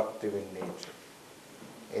destructive in nature.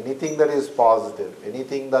 Anything that is positive,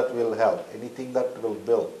 anything that will help, anything that will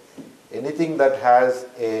build, anything that has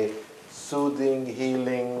a soothing,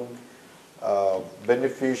 healing,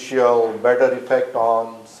 beneficial, better effect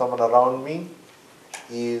on someone around me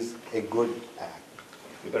is a good act.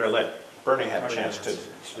 You better let Bernie have a chance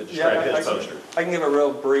to describe his poster. I can give a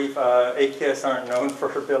real brief. Atheists aren't known for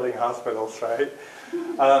building hospitals, right?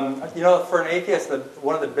 You know, for an atheist,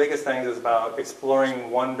 one of the biggest things is about exploring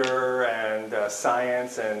wonder and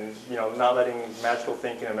science, and not letting magical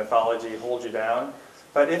thinking and mythology hold you down.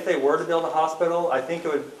 But if they were to build a hospital, I think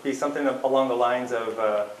it would be something along the lines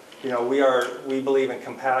of, we believe in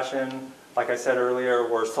compassion. Like I said earlier,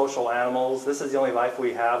 we're social animals. This is the only life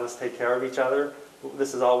we have. Let's take care of each other.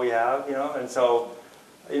 This is all we have, And so,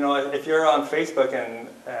 if you're on Facebook and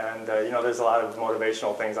there's a lot of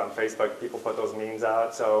motivational things on Facebook. People put those memes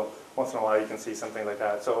out. So once in a while you can see something like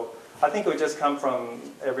that. So I think it would just come from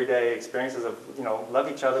everyday experiences of, love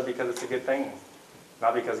each other because it's a good thing.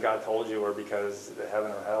 Not because God told you or because of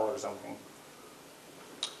heaven or hell or something.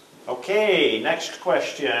 Okay, next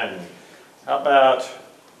question. How about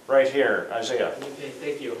right here, Isaiah? Okay,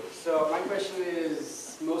 thank you. So my question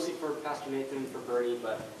is mostly for Pastor Nathan and for Bernie,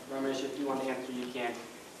 but Ramesh, if you want to answer, you can.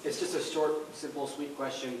 It's just a short, simple, sweet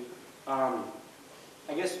question. I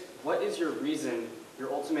guess, what is your reason,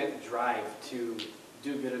 your ultimate drive to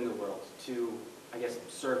do good in the world? To, I guess,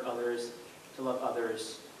 serve others, to love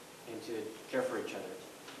others, and to care for each other?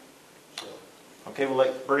 So. Okay, we'll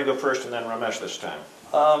let Bernie go first and then Ramesh this time.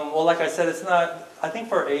 Well, like I said, it's not, I think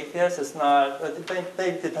for atheists, it's not,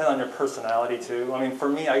 they depend on your personality too. I mean, for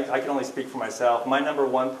me, I can only speak for myself. My number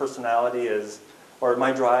one personality is, or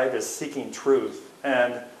my drive is seeking truth.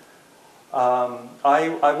 And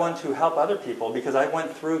I want to help other people because I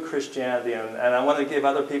went through Christianity and I want to give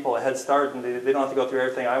other people a head start and they don't have to go through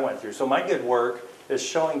everything I went through. So my good work is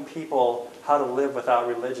showing people how to live without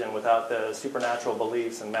religion, without the supernatural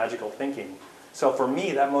beliefs and magical thinking. So for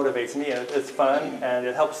me, that motivates me. It's fun, and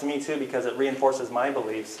it helps me too because it reinforces my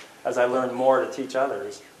beliefs as I learn more to teach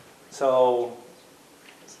others. So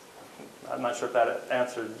I'm not sure if that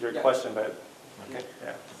answered your question, but okay.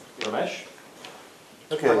 Yeah. Ramesh?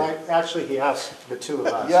 Okay. Well, actually, he asked the two of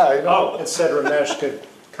us. Yeah, I know. And said Ramesh could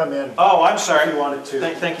come in Oh, I'm sorry. if you wanted to.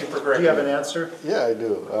 Thank you for Do correcting you have me. an answer? Yeah, I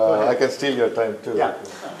do. ahead. I can steal your time too. Yeah.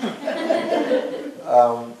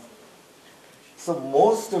 So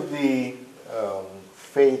most of the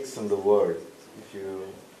faiths in the world, if you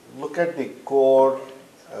look at the core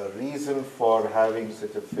reason for having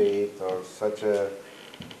such a faith or such a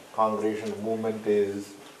congregation movement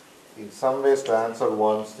is in some ways to answer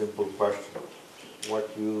one simple question. What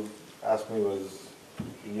you asked me was,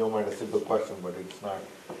 in your mind, a simple question, but it's not.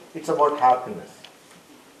 It's about happiness.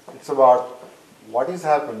 It's about what is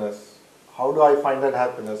happiness, how do I find that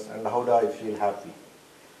happiness, and how do I feel happy?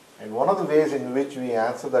 And one of the ways in which we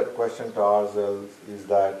answer that question to ourselves is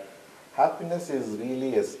that happiness is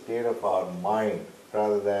really a state of our mind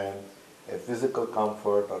rather than a physical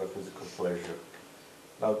comfort or a physical pleasure.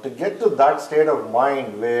 Now, to get to that state of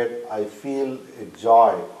mind where I feel a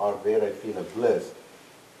joy or where I feel a bliss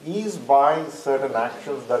is by certain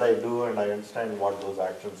actions that I do and I understand what those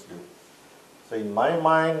actions do. So in my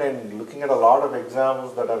mind and looking at a lot of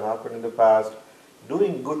examples that have happened in the past,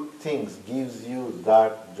 doing good things gives you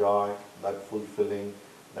that joy, that fulfilling,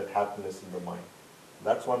 that happiness in the mind.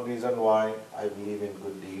 That's one reason why I believe in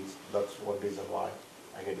good deeds. That's one reason why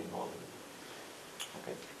I get involved in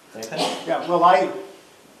it. Okay. Nathan? Yeah, well,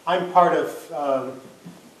 I'm part of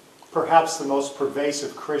perhaps the most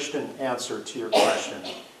pervasive Christian answer to your question,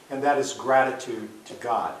 and that is gratitude to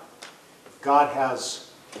God. God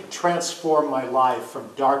has transformed my life from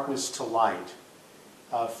darkness to light,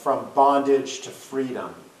 from bondage to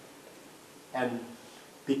freedom. And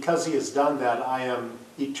because He has done that, I am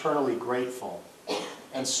eternally grateful.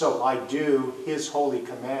 And so I do His holy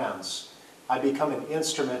commands. I become an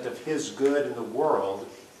instrument of His good in the world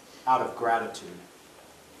out of gratitude.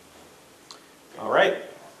 All right.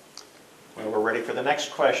 Well, we're ready for the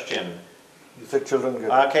next question. You said children get...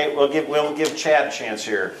 Okay, we'll give Chad a chance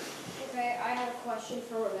here. Okay, I have a question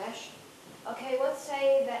for Ramesh. Okay, let's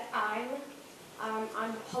say that I'm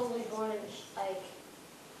supposedly born in, like,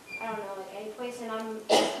 I don't know, like any place, and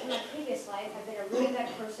in my previous life, I've been a really bad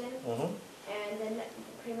person, and then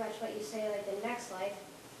pretty much what you say, like the next life,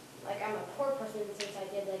 like I'm a poor person since I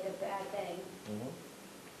did like a bad thing.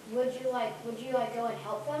 Would you go and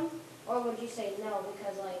help them, or would you say no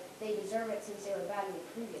because like they deserve it since they were bad in the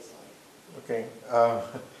previous life? Okay.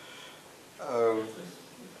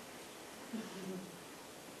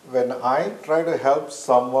 when I try to help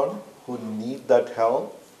someone who need that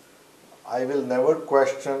help, I will never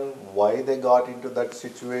question why they got into that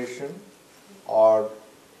situation or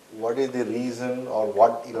what is the reason or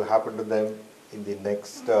what will happen to them in the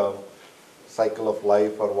next cycle of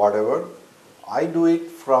life or whatever. I do it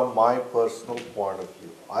from my personal point of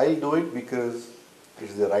view. I'll do it because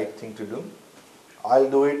it's the right thing to do. I'll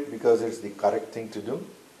do it because it's the correct thing to do.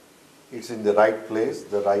 It's in the right place,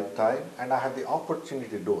 the right time, and I have the opportunity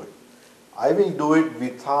to do it. I will do it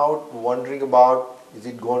without wondering about, is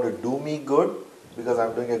it going to do me good because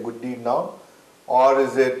I'm doing a good deed now, or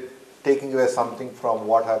is it taking away something from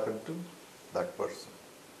what happened to that person?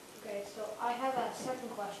 Okay, so I have a second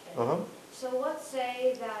question. Uh-huh. So let's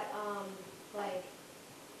say that, like,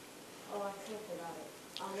 oh, I kind of forgot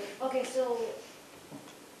it. Okay, so,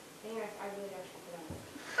 dang it, I really actually forgot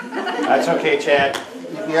it. That's okay, Chad.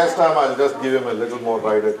 If he has time, I'll just give him a little more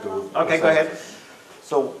rider to. Okay, go ahead.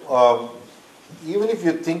 So, even if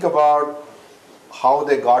you think about how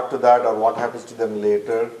they got to that or what happens to them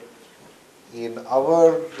later, in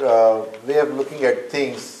our way of looking at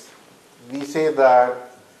things, we say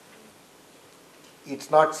that it's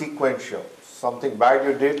not sequential. Something bad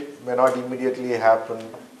you did may not immediately happen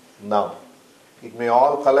now. It may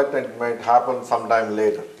all collect and it might happen sometime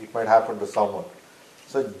later. It might happen to someone.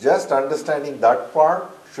 So just understanding that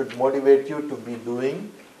part should motivate you to be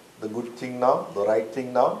doing the good thing now, the right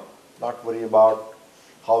thing now, not worry about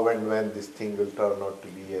how and when this thing will turn out to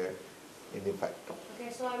be in effect.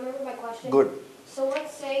 Okay, so I remember my question. Good. So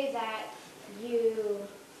let's say that you,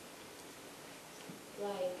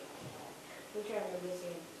 like, I'm trying to remember this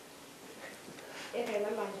again. Okay, my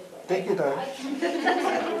mind just went. Take your time. I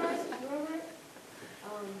remember it?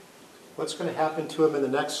 What's going to happen to him in the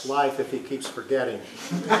next life if he keeps forgetting?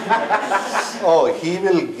 Oh, he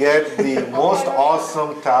will get the most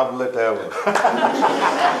awesome tablet ever.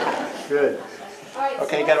 Good. All right,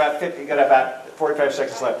 Okay, so you got about 45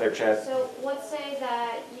 seconds left there, Chad. So let's say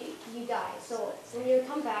that you die. So when you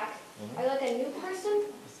come back, are you like a new person?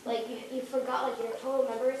 Like you forgot like your total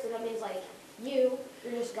memory, so that means like you're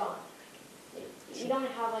just gone. You don't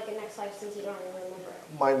have like a next life since you don't even remember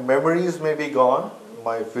it. My memories may be gone,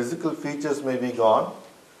 my physical features may be gone.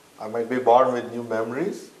 I might be born with new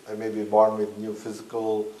memories, I may be born with new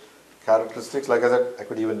physical characteristics. Like I said, I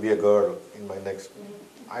could even be a girl in my next,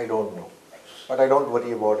 I don't know. But I don't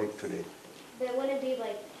worry about it today. Then wouldn't it be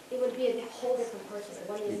like, it would be a whole different person.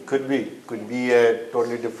 It could be a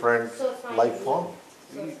totally different So it's not life you. form.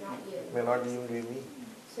 So it's not you. It may not even be me.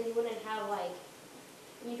 So you wouldn't have like,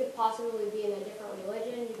 you could possibly be in a different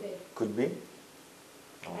religion, you could, Could be.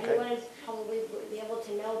 and you wouldn't probably be able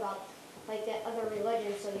to know about like the other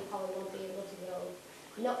religions, so you probably won't be able to go.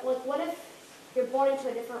 No, like what if you're born into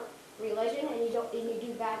a different religion and you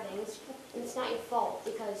do bad things, and it's not your fault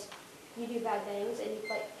because you do bad things, and you,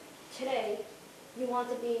 like today you want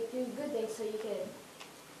to do good things so you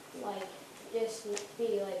could like just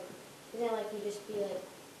be like, isn't it like you just be like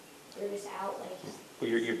you're just out like. Well,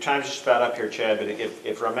 your time's just about up here, Chad, but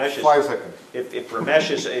if Ramesh is... 5 seconds. If Ramesh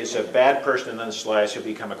is a bad person in this life, he'll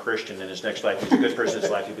become a Christian in his next life. If he's a good person in his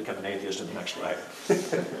life, he'll become an atheist in the next life.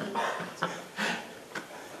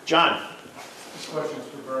 John. This question is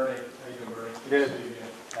for Bernie. How you doing, Bernie? Good. To see you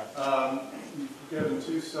again. You've given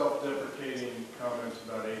two self-deprecating comments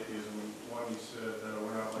about atheism. One, you said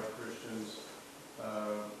we're not like Christians.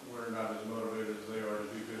 We're not as motivated as they are to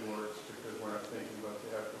do good works because we're not thinking about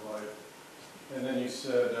the afterlife. And then you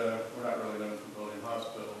said we're not really known for building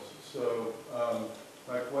hospitals. So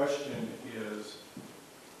my question is,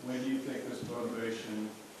 when do you think this motivation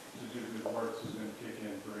to do good works is going to kick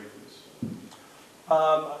in for atheists?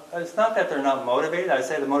 It's not that they're not motivated. I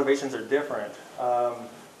say the motivations are different.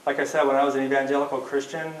 Like I said, when I was an evangelical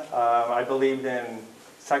Christian, I believed in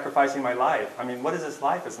sacrificing my life. I mean, what is this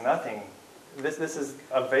life? It's nothing. This is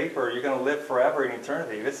a vapor. You're going to live forever in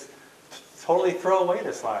eternity. Totally throw away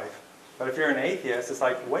this life. But if you're an atheist, it's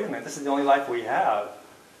like, wait a minute, this is the only life we have.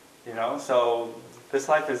 You know, so this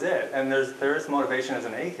life is it. And there is motivation as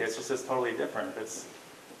an atheist, it's just totally different.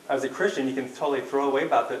 As a Christian, you can totally throw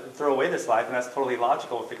away this life, and that's totally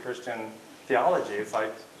logical with the Christian theology. It's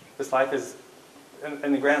like, this life is,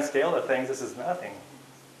 in the grand scale of things, this is nothing.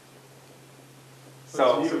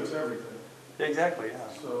 So to you, it's everything. Exactly, yeah.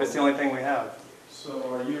 So, it's the only thing we have. So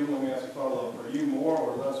let me ask a follow-up. Are you more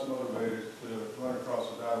or less motivated to run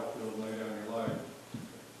across a battlefield and lay down your life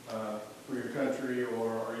for your country,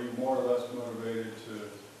 or are you more or less motivated to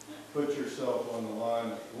put yourself on the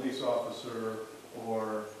line as a police officer, or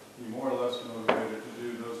are you more or less motivated to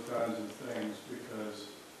do those kinds of things because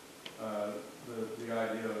the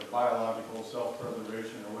idea of biological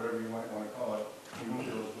self-preservation, or whatever you might want to call it, you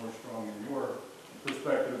feel is more strong in your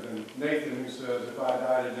perspective than Nathan, who says, if I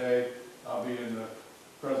die today, I'll be in the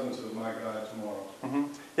presence of my God tomorrow. Mm-hmm.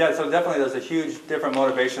 Yeah, so definitely there's a huge different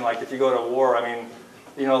motivation. Like if you go to war, I mean,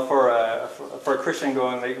 you know, for a Christian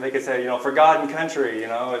going, they could say, you know, for God and country, you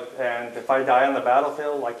know, and if I die on the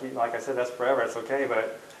battlefield, like I said, that's forever, it's okay.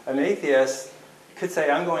 But an atheist could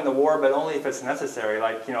say, I'm going to war, but only if it's necessary.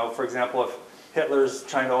 Like, you know, for example, if Hitler's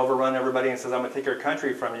trying to overrun everybody and says, I'm going to take your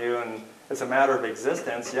country from you, and it's a matter of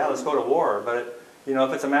existence, yeah, let's go to war. But, you know,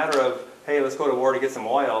 if it's a matter of, hey, let's go to war to get some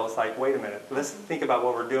oil, it's like, wait a minute, let's think about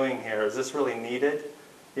what we're doing here. Is this really needed?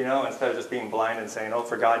 You know, instead of just being blind and saying, oh,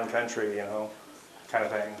 for God and country, you know, kind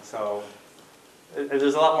of thing. So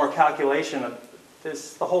there's a lot more calculation.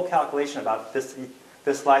 There's the whole calculation about this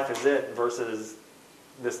life is it versus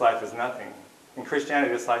this life is nothing. In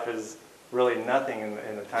Christianity, this life is really nothing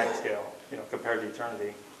in the time scale, you know, compared to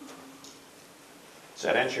eternity. Does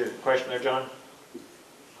that answer your question there, John?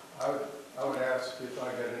 I would ask if I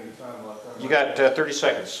got any time left. You got 30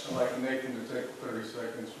 seconds. I'd like Nathan to take 30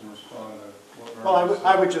 seconds and respond to what Well, Bernie said.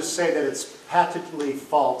 I would just say that it's patently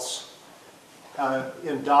false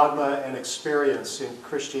in dogma and experience in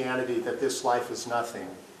Christianity that this life is nothing.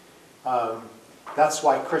 That's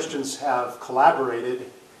why Christians have collaborated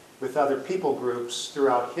with other people groups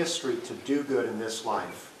throughout history to do good in this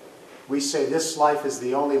life. We say this life is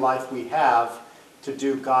the only life we have to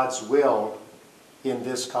do God's will in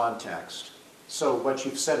this context. So what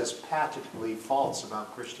you've said is patently false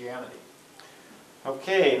about Christianity.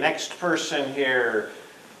 Okay, next person here.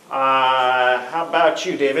 How about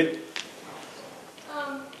you, David?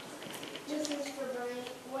 This is for Bernie.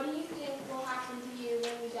 What do you think will happen to you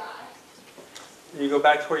when you die? You go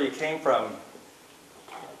back to where you came from.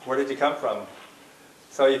 Where did you come from?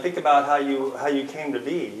 So you think about how you came to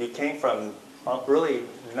be. You came from really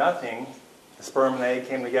nothing. The sperm and egg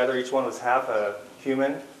came together. Each one was half a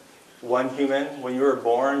human. One human. When you were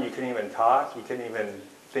born, you couldn't even talk. You couldn't even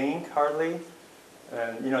think hardly.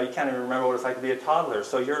 And you know, you can't even remember what it's like to be a toddler.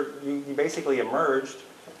 So you basically emerged.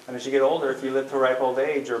 And as you get older, if you live to a ripe old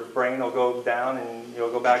age, your brain will go down and you'll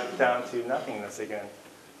go back down to nothingness again.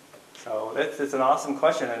 So it's an awesome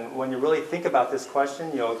question, and when you really think about this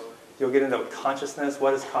question, you'll get into consciousness.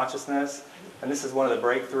 What is consciousness? And this is one of the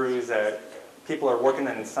breakthroughs that people are working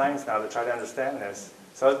in science now to try to understand this.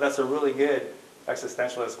 So that's a really good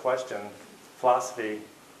existentialist question, philosophy.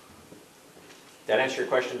 That answer your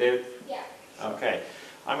question, David? Yeah. Okay.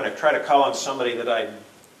 I'm going to try to call on somebody that I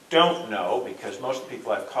don't know, because most of the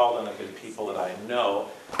people I've called on have been people that I know.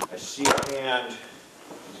 I see a hand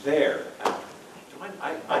there.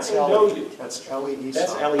 I That's know Ellie. you. That's Ellie Esau.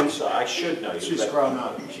 That's Ellie Esau. I should know you. She's but grown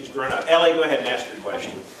up. She's grown up. Ellie, go ahead and ask your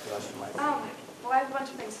question. Well, I have a bunch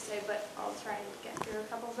of things to say, but I'll try and get through a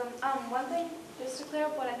couple of them. One thing, just to clear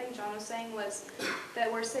up what I think John was saying, was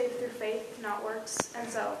that we're saved through faith, not works. And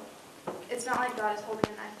so it's not like God is holding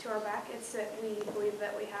a knife to our back. It's that we believe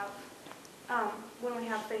that we have, when we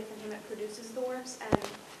have faith in Him, it produces the works. And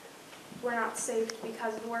we're not saved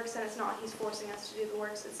because of the works, and it's not He's forcing us to do the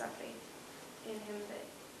works. It's our faith in Him that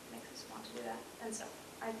makes us want to do that. And so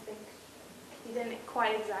I think he didn't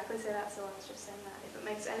quite exactly say that, so I was just saying that if it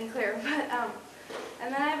makes it any clearer. But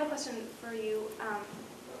and then I have a question for you,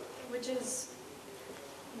 which is,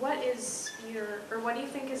 what do you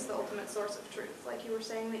think is the ultimate source of truth? Like you were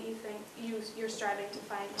saying that you think you're striving to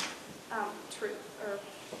find truth, or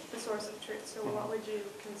the source of truth. So what would you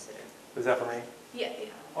consider? Is that for me? Yeah.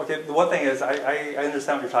 Okay, the one thing is, I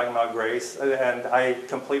understand what you're talking about, grace, and I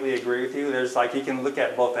completely agree with you. There's like, you can look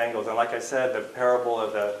at both angles, and like I said, the parable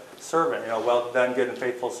of the servant, well done, good and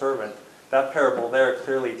faithful servant, that parable there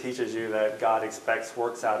clearly teaches you that God expects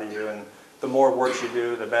works out of you, and the more works you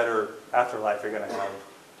do, the better afterlife you're going to have.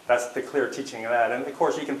 That's the clear teaching of that. And of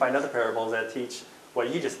course, you can find other parables that teach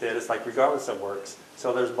what you just did. It's like regardless of works.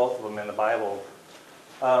 So there's both of them in the Bible.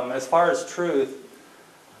 As far as truth,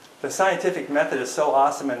 the scientific method is so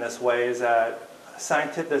awesome in this way, is that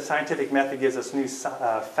the scientific method gives us new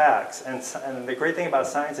facts. And the great thing about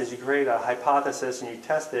science is you create a hypothesis and you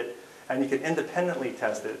test it, and you can independently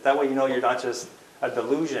test it. That way you know you're not just a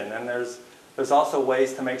delusion. And there's also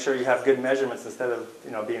ways to make sure you have good measurements instead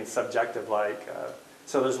of being subjective like.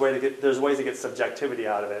 So there's ways to get subjectivity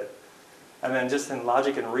out of it. And then just in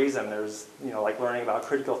logic and reason, there's like learning about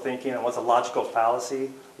critical thinking and what's a logical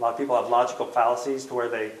fallacy. A lot of people have logical fallacies to where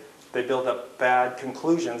they build up bad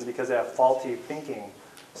conclusions because they have faulty thinking.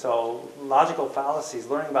 So logical fallacies,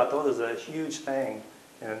 learning about those is a huge thing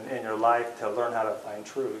in your life to learn how to find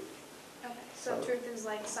truth. Okay, so truth is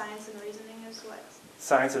like science and reasoning is what?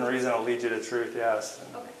 Science and reason will lead you to truth, yes.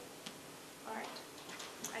 Okay. All right.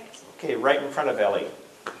 I guess. Okay, right in front of Ellie.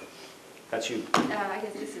 That's you. I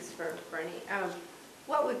guess this is for Bernie.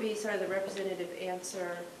 What would be sort of the representative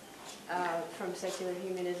answer from secular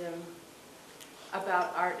humanism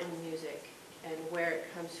about art and music, and where it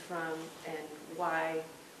comes from, and why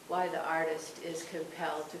the artist is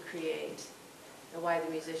compelled to create, and why the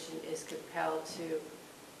musician is compelled to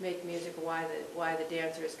make music, and why the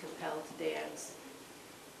dancer is compelled to dance?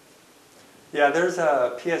 Yeah, there's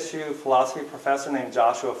a PSU philosophy professor named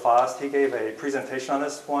Joshua Faust. He gave a presentation on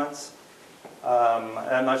this once. And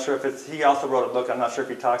I'm not sure if it's, he also wrote a book, I'm not sure if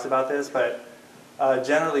he talks about this, but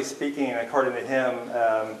generally speaking, according to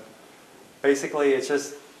him, basically it's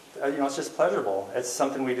just, it's just pleasurable. It's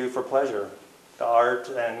something we do for pleasure. The art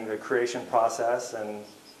and the creation process, and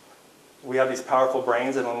we have these powerful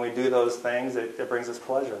brains, and when we do those things, it brings us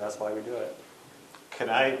pleasure, and that's why we do it. Can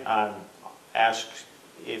I ask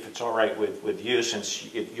if it's all right with you,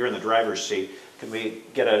 since you're in the driver's seat, can we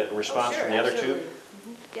get a response from the other two?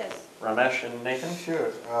 Mm-hmm. Yes. Ramesh and Nathan?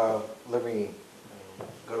 Sure. Let me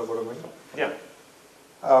got about a minute. Yeah.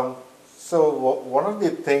 So one of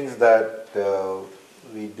the things that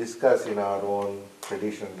we discuss in our own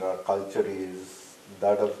tradition, our culture, is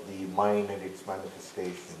that of the mind and its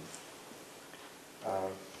manifestations.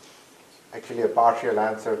 Actually, a partial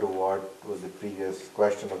answer to what was the previous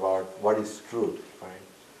question about what is truth, right?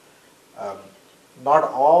 Not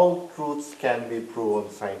all truths can be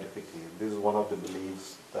proven scientifically. This is one of the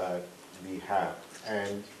beliefs that we have.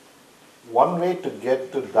 And one way to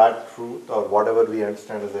get to that truth, or whatever we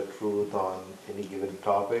understand as a truth on any given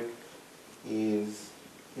topic, is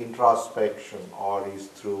introspection, or is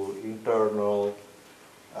through internal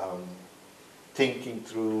thinking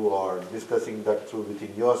through or discussing that through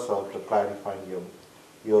within yourself to clarifying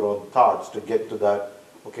your own thoughts to get to that,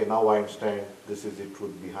 okay, now I understand this is the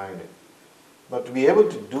truth behind it. But to be able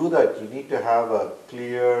to do that, you need to have a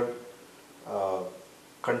clear,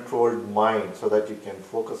 controlled mind so that you can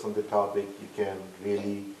focus on the topic, you can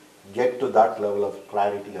really get to that level of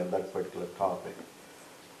clarity on that particular topic.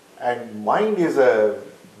 And mind is a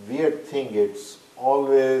weird thing. It's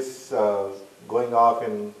always going off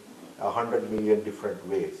in 100 million different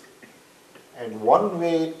ways. And one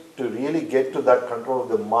way to really get to that control of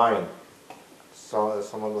the mind, so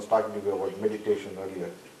someone was talking to me about meditation earlier.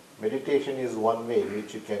 Meditation is one way in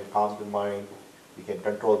which you can calm the mind, you can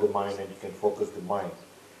control the mind, and you can focus the mind.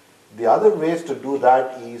 The other ways to do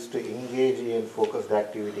that is to engage in focused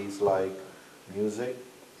activities like music,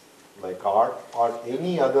 like art, or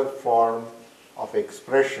any other form of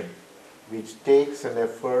expression which takes an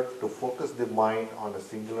effort to focus the mind on a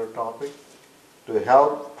singular topic, to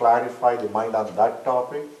help clarify the mind on that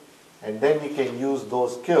topic, and then you can use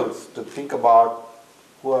those skills to think about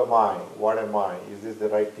who am I, what am I, is this the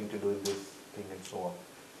right thing to do in this thing, and so on.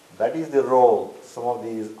 That is the role some of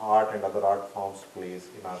these art and other art forms plays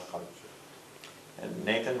in our culture. And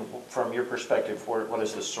Nathan, from your perspective, what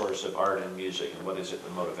is the source of art and music, and what is it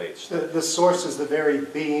that motivates them? The source is the very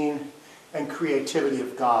being and creativity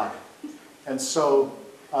of God. And so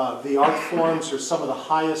the art forms are some of the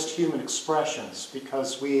highest human expressions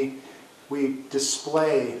because we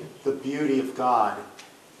display the beauty of God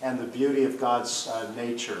and the beauty of God's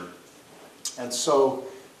nature. And so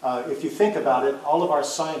if you think about it, all of our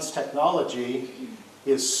science technology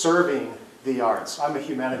is serving the arts. I'm a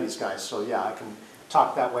humanities guy, so yeah, I can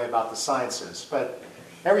talk that way about the sciences. But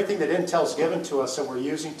everything that Intel's given to us that we're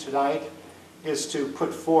using tonight is to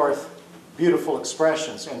put forth beautiful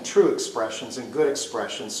expressions and true expressions and good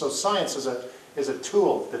expressions. So science is a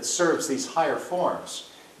tool that serves these higher forms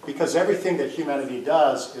because everything that humanity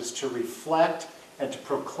does is to reflect and to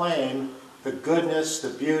proclaim the goodness, the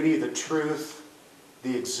beauty, the truth,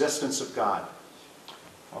 the existence of God.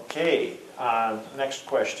 Okay, next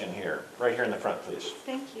question here. Right here in the front, please.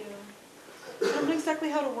 Thank you. I don't know exactly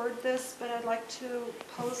how to word this, but I'd like to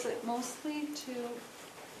pose it mostly to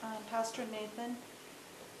Pastor Nathan.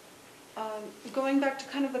 Going back to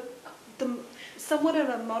kind of the somewhat of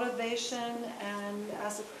a motivation, and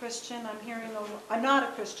as a Christian, I'm not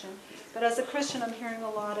a Christian, but as a Christian, I'm hearing a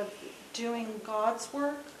lot of doing God's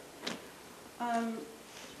work.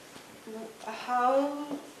 How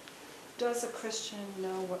does a Christian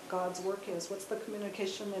know what God's work is? What's the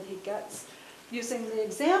communication that he gets? Using the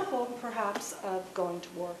example, perhaps, of going to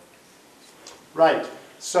work. Right.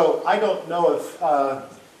 So I don't know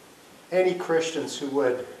of any Christians who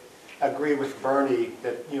would agree with Bernie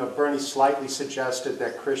that, Bernie slightly suggested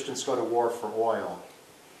that Christians go to war for oil.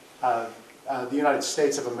 The United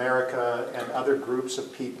States of America and other groups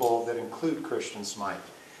of people that include Christians might.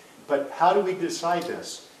 But how do we decide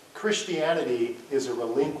this? Christianity is a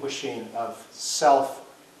relinquishing of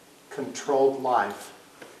self-controlled life,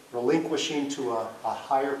 relinquishing to a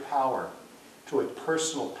higher power. to a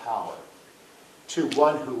personal power, to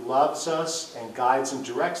one who loves us and guides and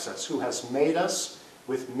directs us, who has made us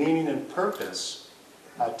with meaning and purpose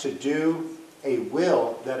to do a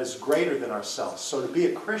will that is greater than ourselves. So to be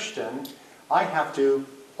a Christian, I have to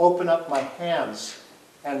open up my hands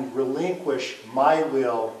and relinquish my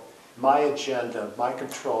will, my agenda, my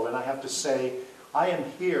control, and I have to say, I am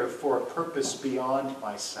here for a purpose beyond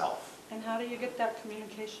myself. And how do you get that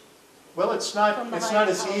communication? Well, it's not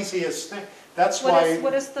as easy as think. That's What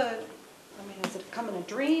why. is the, I mean, does it come in a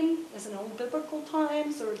dream? Is it in old biblical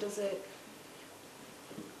times? Or does it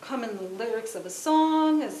come in the lyrics of a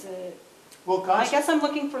song? Is it, Well, I guess I'm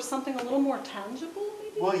looking for something a little more tangible,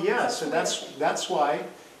 maybe? Well, yes, and that's why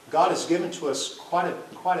God has given to us quite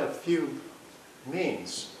a few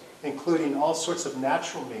means, including all sorts of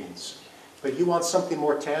natural means. But you want something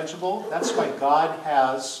more tangible? That's why God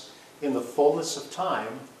has, in the fullness of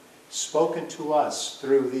time, spoken to us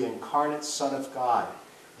through the incarnate Son of God,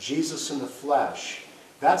 Jesus in the flesh.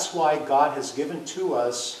 That's why God has given to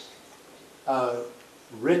us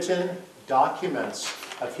written documents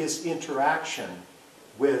of his interaction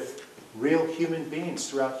with real human beings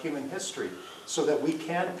throughout human history, so that we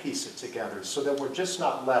can piece it together, so that we're just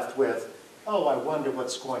not left with, oh, I wonder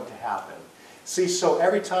what's going to happen. See, so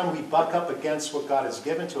every time we buck up against what God has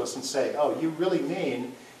given to us and say, oh, you really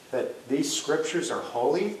mean that these scriptures are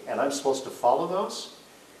holy and I'm supposed to follow those?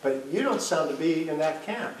 But you don't sound to be in that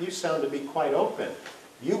camp. You sound to be quite open.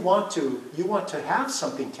 You want to have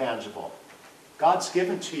something tangible. God's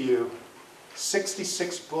given to you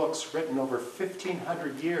 66 books written over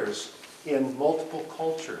 1,500 years in multiple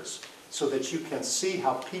cultures, so that you can see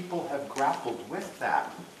how people have grappled with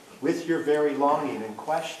that, with your very longing and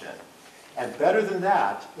question. And better than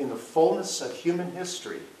that, in the fullness of human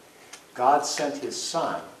history, God sent his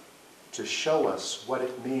Son to show us what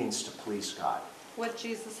it means to please God. Would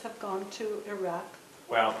Jesus have gone to Iraq?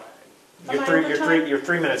 Well, Am I over time? your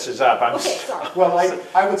 3 minutes is up. Okay, sorry. Well,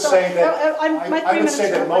 I would say that, my I 3 would say minutes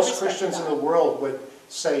that don't most respect Christians in that. the world would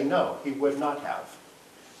say no, he would not have.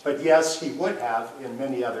 But yes, he would have in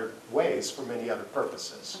many other ways for many other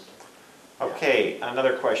purposes. Okay,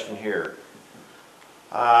 another question here.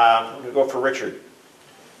 I'm going to go for Richard.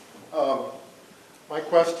 My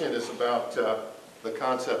question is about the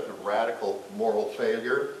concept of radical moral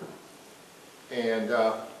failure. And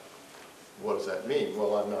what does that mean?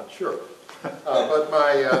 Well, I'm not sure. But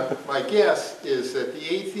my guess is that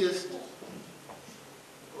the atheist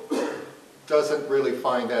doesn't really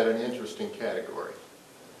find that an interesting category.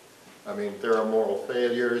 I mean, there are moral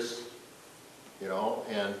failures, you know,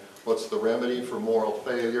 and what's the remedy for moral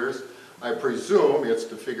failures? I presume it's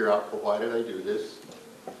to figure out, well, why did I do this?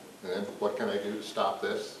 And then what can I do to stop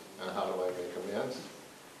this? And how do I make amends?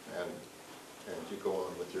 And you go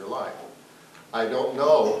on with your life. I don't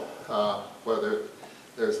know whether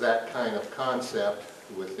there's that kind of concept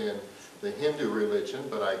within the Hindu religion,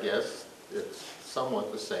 but I guess it's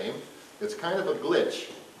somewhat the same. It's kind of a glitch.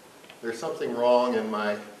 There's something wrong in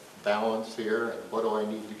my balance here, and what do I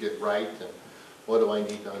need to get right, and what do I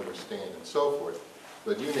need to understand, and so forth.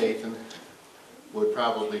 But you, Nathan, would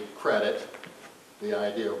probably credit the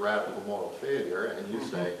idea of radical moral failure, and you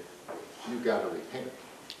say, you've got to repent.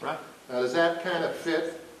 Right. Now, does that kind of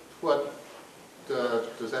fit what,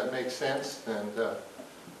 does that make sense? And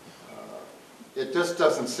it just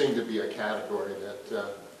doesn't seem to be a category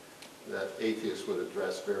that atheists would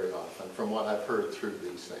address very often, from what I've heard through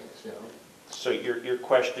these things, you know. So your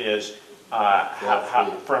question is,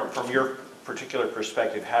 from your particular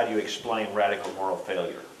perspective, how do you explain radical moral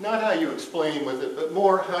failure? Not how you explain with it, but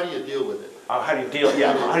more how do you deal with it? How do you deal?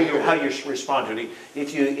 Yeah. How do you respond to it?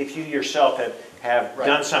 If you yourself have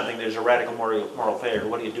done something, there's a radical moral failure.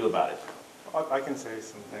 What do you do about it? I can say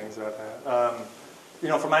some things about that. You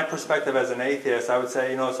know, from my perspective as an atheist, I would say,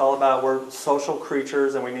 you know, it's all about we're social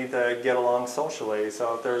creatures and we need to get along socially.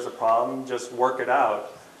 So if there's a problem, just work it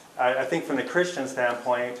out. I think from the Christian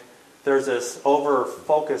standpoint, there's this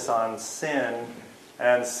over-focus on sin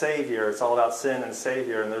and Savior. It's all about sin and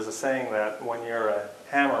Savior. And there's a saying that when you're a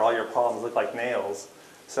hammer, all your problems look like nails.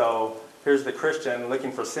 So here's the Christian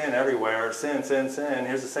looking for sin everywhere. Sin, sin, sin.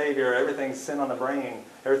 Here's the Savior. Everything's sin on the brain.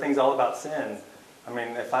 Everything's all about sin. I mean,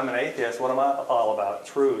 if I'm an atheist, what am I all about?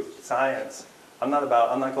 Truth, science. I'm not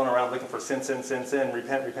going around looking for sin, sin, sin, sin,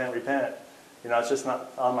 repent, repent, repent. You know, it's just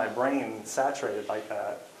not on my brain saturated like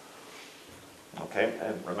that. Okay,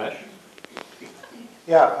 and Ramesh?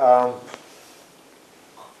 Yeah,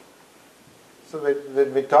 so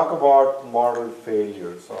when we talk about moral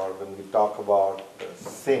failures or when we talk about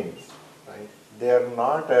sins, right, they are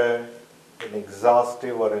not an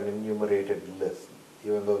exhaustive or an enumerated list,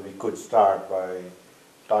 even though we could start by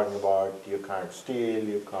talking about you can't steal,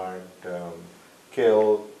 you can't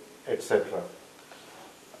kill, etc.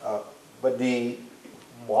 But the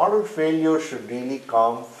moral failure should really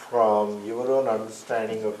come from your own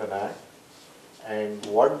understanding of an act and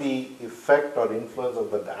what the effect or influence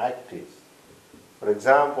of that act is. For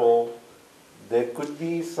example, there could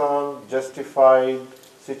be some justified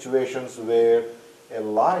situations where a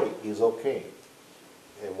lie is okay.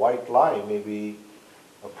 A white lie may be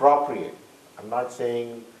appropriate. I'm not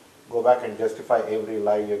saying go back and justify every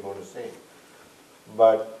lie you're going to say.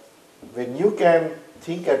 But when you can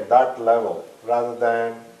think at that level, rather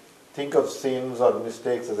than think of sins or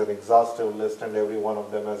mistakes as an exhaustive list and every one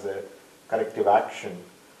of them as a corrective action,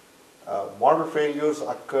 moral failures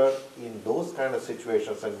occur in those kind of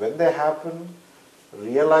situations. And when they happen,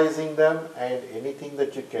 realizing them and anything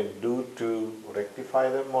that you can do to rectify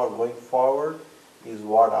them or going forward is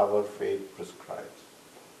what our faith prescribes.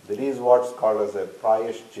 There is what's called as a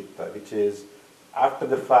prayashchitta, which is after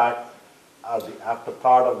the fact, the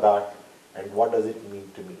afterthought of that, and what does it mean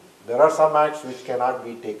to me. There are some acts which cannot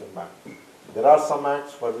be taken back. There are some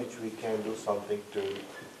acts for which we can do something to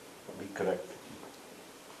be corrected.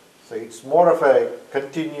 So it's more of a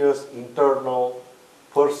continuous internal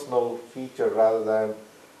personal feature rather than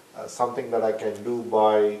something that I can do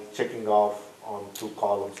by checking off on 2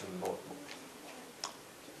 columns in the notebook.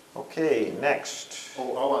 Okay, next.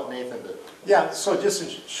 Oh, I want Nathan to. Yeah, so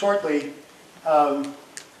just shortly,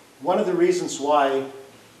 one of the reasons why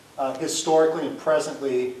historically and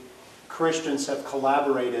presently Christians have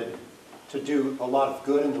collaborated to do a lot of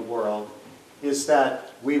good in the world is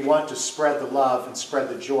that we want to spread the love and spread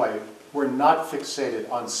the joy. We're not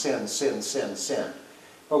fixated on sin, sin, sin, sin.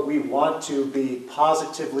 But we want to be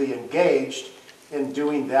positively engaged in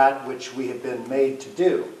doing that which we have been made to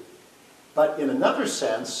do. But in another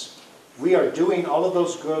sense, we are doing all of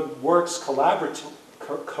those good works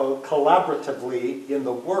collaboratively in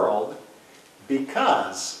the world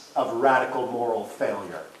because of radical moral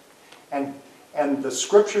failure. And the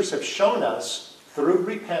scriptures have shown us through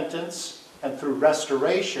repentance and through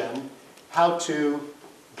restoration how to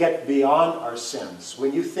get beyond our sins.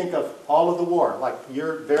 When you think of all of the war, like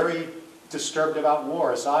you're very disturbed about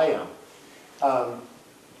war as I am,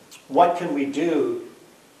 what can we do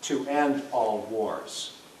to end all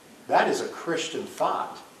wars? That is a Christian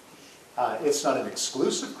thought. It's not an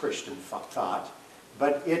exclusive Christian thought,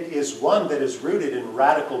 but it is one that is rooted in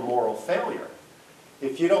radical moral failure.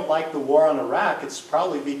 If you don't like the war on Iraq, it's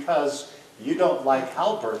probably because you don't like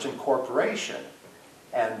Halliburton Corporation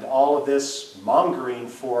and all of this mongering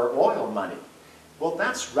for oil money. Well,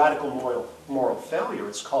 that's radical moral failure.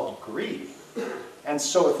 It's called greed. And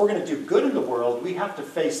so if we're going to do good in the world, we have to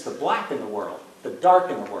face the black in the world, the dark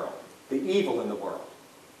in the world, the evil in the world.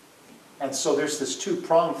 And so there's this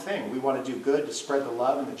two-pronged thing. We want to do good to spread the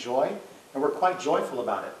love and the joy, and we're quite joyful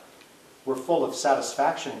about it. We're full of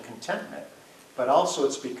satisfaction and contentment. But also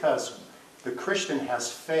it's because the Christian has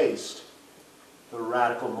faced the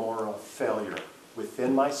radical moral failure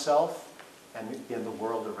within myself and in the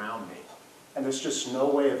world around me. And there's just no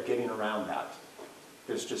way of getting around that.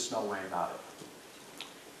 There's just no way about it.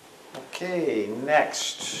 Okay,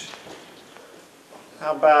 next.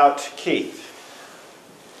 How about Keith?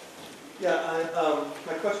 Yeah,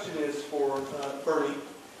 my question is for Bernie.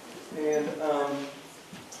 And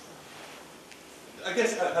I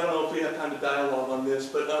guess, I don't know if we have time to dialogue on this,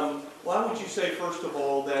 but why would you say, first of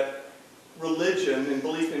all, that religion and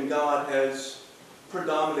belief in God has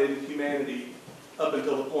predominated humanity up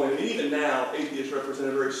until the point? I mean, even now, atheists represent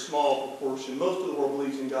a very small proportion. Most of the world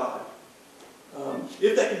believes in God.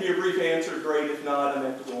 If that can be a brief answer, great. If not, I'm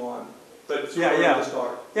going to have to go on. But it's to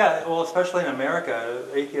start. Yeah, well, especially in America,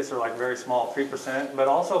 atheists are like very small, 3%. But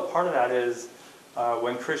also part of that is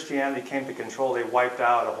when Christianity came to control, they wiped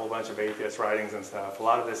out a whole bunch of atheist writings and stuff. A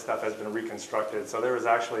lot of this stuff has been reconstructed. So there was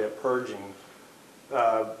actually a purging.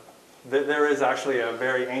 There is actually a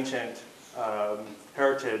very ancient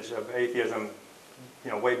heritage of atheism,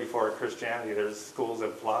 way before Christianity. There's schools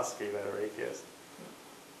of philosophy that are atheist.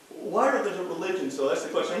 Why are there religions, though? That's the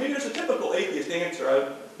question. I mean, there's a typical atheist answer.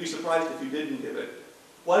 I'd be surprised if you didn't give it.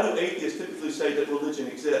 Why do atheists typically say that religion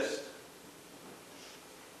exists?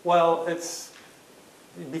 Well,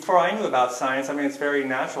 before I knew about science, I mean, it's very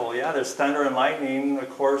natural. Yeah, there's thunder and lightning. Of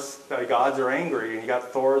course, the gods are angry. And you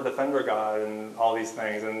got Thor, the thunder god, and all these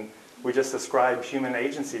things. And we just ascribe human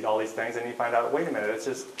agency to all these things. And you find out, wait a minute, it's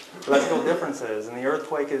just celestial differences. And the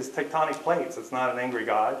earthquake is tectonic plates. It's not an angry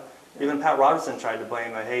god. Even Pat Robertson tried to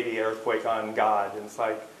blame the Haiti earthquake on God. And it's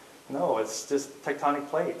like, no, it's just tectonic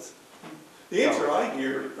plates. The answer I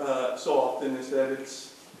hear so often is that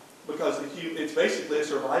because it's basically a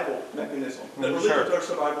survival mechanism. That Mm, religions sure. are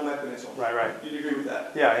survival mechanisms. Right, right. You'd agree with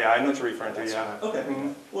that? Yeah, yeah, I know what you're referring to, yeah. Okay.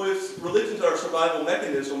 Mhm. Well, if religions are a survival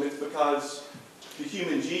mechanism, it's because the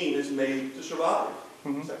human gene is made to survive.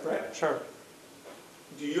 Mhm. Is that correct? Sure,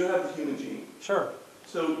 Do you have the human gene? sure,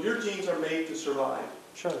 So your genes are made to survive.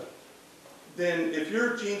 sure. Then if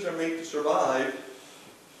your genes are made to survive,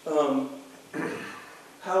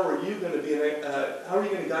 how are you going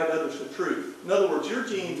to guide others to truth? In other words, your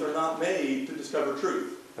genes are not made to discover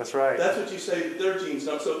truth. That's right. That's what you say that their genes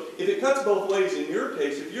don't. So if it cuts both ways in your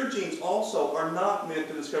case, if your genes also are not meant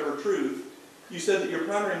to discover truth, you said that your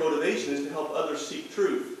primary motivation is to help others seek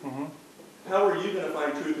truth. Mhm. How are you going to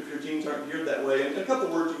find truth if your genes aren't geared that way? And a couple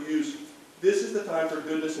of words you use, this is the time for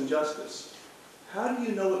goodness and justice. How do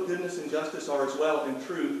you know what goodness and justice are as well in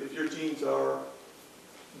truth if your genes are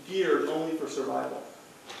geared only for survival?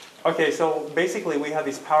 Okay, so basically we have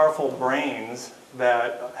these powerful brains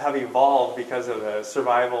that have evolved because of the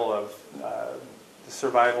survival of the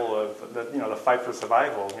fight for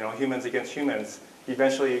survival. Humans against humans,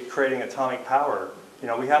 eventually creating atomic power.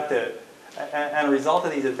 We have to, and a result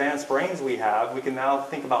of these advanced brains we have, we can now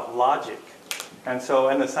think about logic. And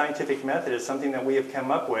the scientific method is something that we have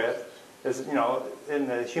come up with. In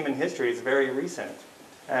the human history, it's very recent.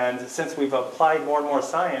 And since we've applied more and more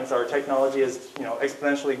science, our technology has,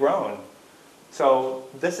 exponentially grown. So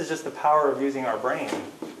this is just the power of using our brain.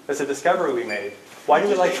 It's a discovery we made. Why do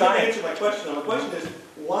we like science? You answer my question. My question is,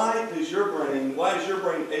 why is your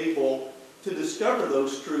brain able to discover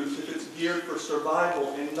those truths if it's geared for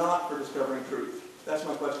survival and not for discovering truth? That's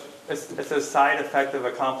my question. It's a side effect of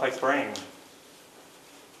a complex brain.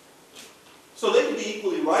 So they could be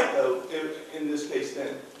equally right, though, in this case,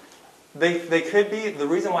 then. They could be. The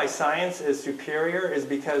reason why science is superior is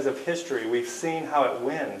because of history. We've seen how it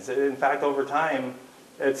wins. In fact, over time,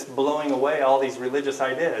 it's blowing away all these religious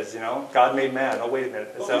ideas. God made man. Oh, wait a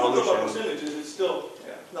minute, it's evolution. About percentages, it's still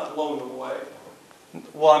not blowing them away.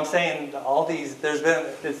 Well, I'm saying there's been,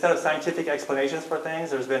 instead of scientific explanations for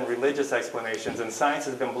things, there's been religious explanations, and science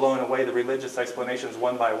has been blowing away the religious explanations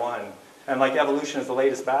one by one. And like evolution is the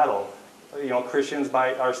latest battle. Christians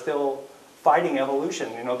are still fighting evolution,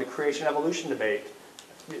 the creation-evolution debate.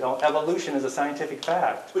 Evolution is a scientific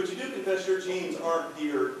fact. But you do confess your genes aren't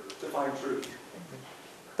geared to find truth.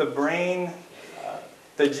 The brain,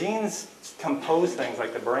 the genes compose things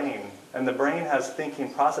like the brain, and the brain has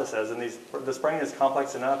thinking processes, and this brain is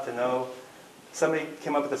complex enough to know. Somebody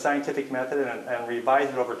came up with a scientific method and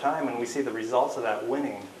revised it over time, and we see the results of that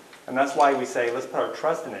winning. And that's why we say, let's put our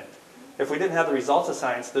trust in it. If we didn't have the results of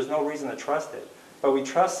science, there's no reason to trust it. But we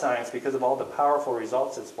trust science because of all the powerful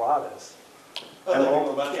results it's brought us.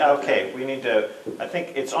 Okay, we need to, I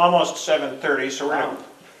think it's almost 7:30, so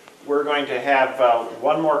we're going to have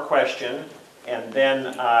one more question, and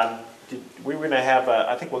then we're going to have,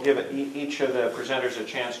 I think we'll give each of the presenters a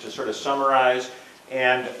chance to sort of summarize.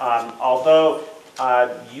 And although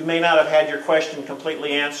you may not have had your question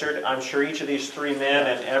completely answered, I'm sure each of these three men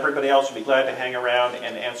and everybody else will be glad to hang around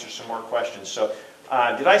and answer some more questions. So,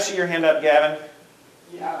 did I see your hand up, Gavin?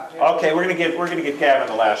 Yeah. Okay, we're going to give Gavin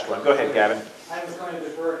the last one. Go ahead, Gavin. I was going to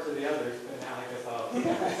defer to the others, but now I guess I'll.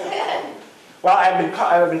 Well, I've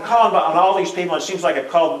been calling on all these people. It seems like I've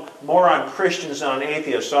called more on Christians than on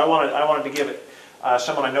atheists. So I wanted to give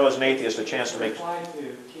someone I know as an atheist a chance to make. Reply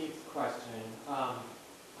to Keith's question. I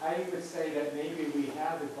would say that maybe we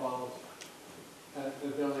have evolved the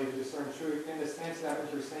ability to discern truth in the sense that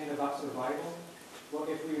what you're saying about survival. Well,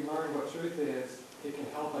 if we learn what truth is, it can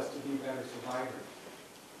help us to be better survivors.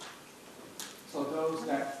 So those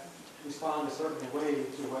that respond a certain way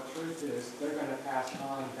to what truth is, they're going to pass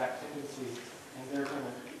on that tendency, and they're going to,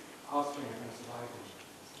 offspring are going to survive.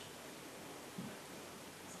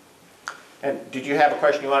 And did you have a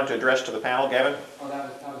question you wanted to address to the panel, Gavin? Oh, that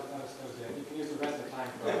was it. You can use the rest of the time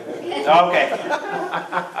for that. Okay.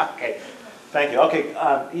 Okay. Thank you. Okay,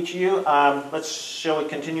 each of you, shall we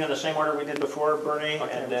continue in the same order we did before, Bernie,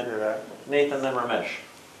 and then Nathan, then Ramesh.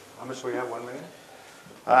 How much do we have? 1 minute?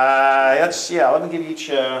 Let me give each.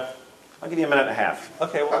 I'll give you a minute and a half.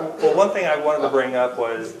 Okay. Well, one thing I wanted to bring up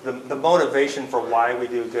was the motivation for why we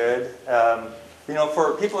do good.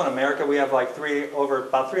 For people in America, we have about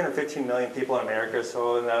 315 million people in America.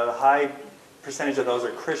 So a high percentage of those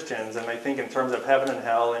are Christians, and they think in terms of heaven and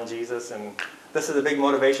hell and Jesus, and this is a big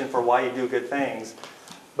motivation for why you do good things.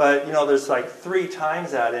 But there's 3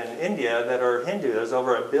 times that in India that are Hindu. There's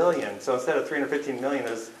over 1 billion. So instead of 315 million,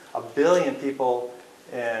 there's 1 billion people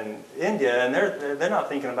in India, and they're not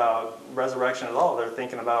thinking about resurrection at all. They're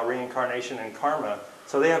thinking about reincarnation and karma.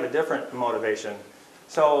 So they have a different motivation.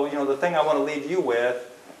 So the thing I want to leave you with,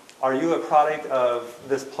 are you a product of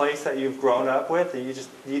this place that you've grown up with? Do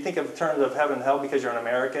you think in terms of heaven and hell because you're an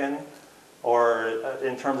American? Or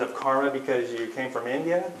in terms of karma because you came from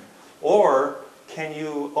India? Or can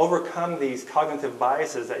you overcome these cognitive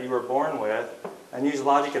biases that you were born with and use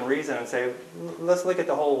logic and reason and say, let's look at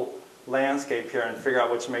the whole landscape here and figure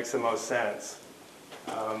out which makes the most sense?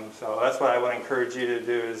 So that's what I would encourage you to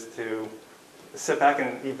do, is to sit back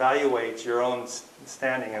and evaluate your own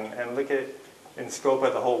standing and look at in scope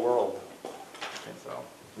of the whole world. Okay, so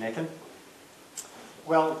Nathan?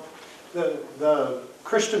 Well, the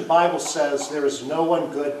Christian Bible says there is no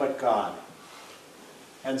one good but God.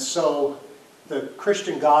 And so the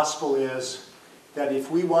Christian gospel is that if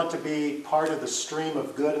we want to be part of the stream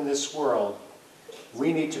of good in this world,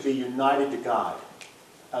 we need to be united to God.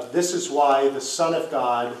 This is why the Son of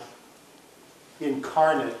God,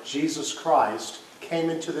 incarnate, Jesus Christ, came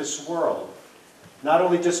into this world. Not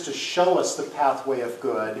only just to show us the pathway of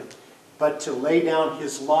good, but to lay down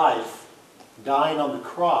his life, dying on the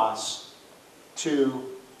cross, to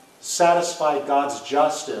satisfy God's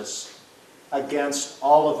justice against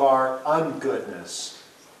all of our ungoodness.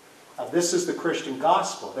 This is the Christian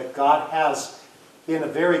gospel, that God has, in a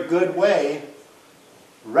very good way,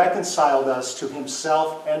 reconciled us to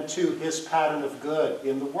himself and to his pattern of good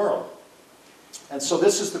in the world. And so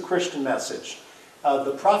this is the Christian message.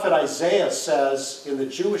 The prophet Isaiah says in the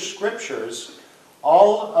Jewish scriptures,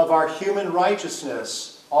 all of our human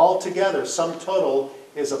righteousness, all together, sum total,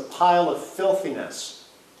 is a pile of filthiness.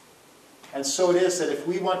 And so it is that if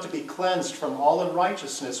we want to be cleansed from all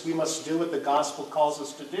unrighteousness, we must do what the gospel calls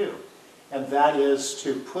us to do. And that is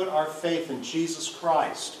to put our faith in Jesus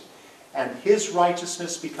Christ. And his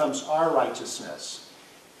righteousness becomes our righteousness.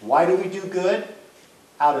 Why do we do good?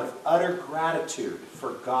 Out of utter gratitude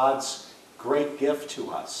for God's great gift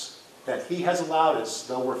to us. That he has allowed us,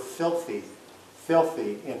 though we're filthy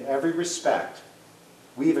in every respect,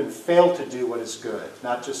 we even fail to do what is good,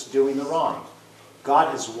 not just doing the wrong.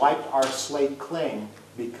 God has wiped our slate clean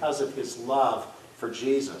because of his love for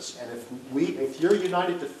Jesus. And if you're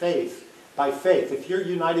united to faith, by faith, if you're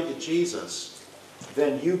united to Jesus,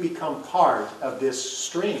 then you become part of this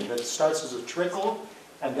stream that starts as a trickle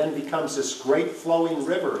and then becomes this great flowing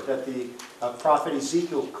river that the prophet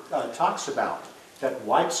Ezekiel talks about, that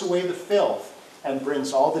wipes away the filth and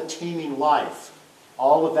brings all the teeming life,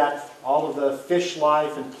 all of the fish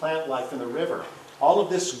life and plant life in the river. All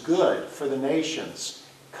of this good for the nations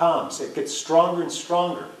comes. It gets stronger and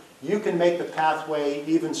stronger. You can make the pathway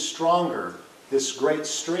even stronger, this great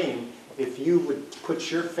stream, if you would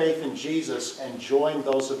put your faith in Jesus and join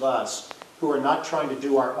those of us who are not trying to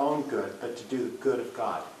do our own good, but to do the good of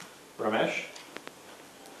God. Ramesh?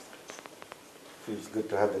 Feels good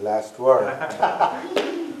to have the last word.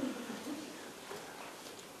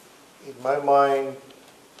 In my mind,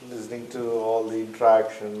 listening to all the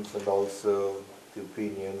interactions and also the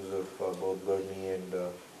opinions of both Bernie and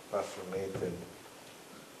Pastor Nathan,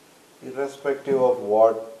 irrespective of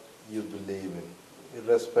what you believe in,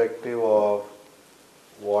 irrespective of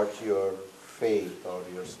what your faith or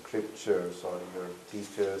your scriptures or your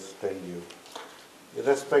teachers tell you,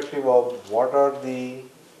 irrespective of what are the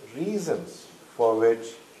reasons for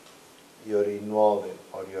which you're involved in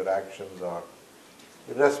or your actions are,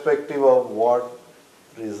 irrespective of what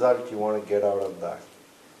result you want to get out of that,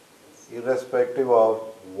 irrespective of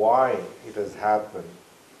why it has happened,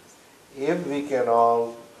 if we can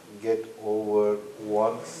all get over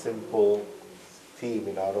one simple theme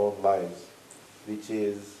in our own lives, which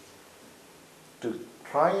is to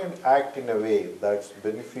try and act in a way that's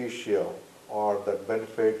beneficial or that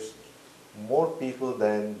benefits more people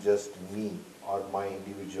than just me or my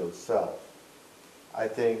individual self, I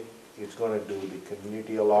think it's going to do the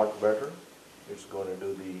community a lot better. It's going to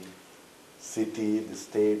do the city, the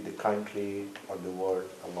state, the country, or the world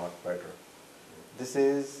a lot better. This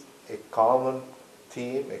is a common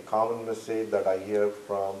theme, a common message that I hear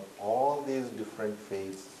from all these different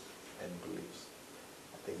faiths and beliefs.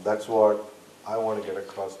 I think that's what I want to get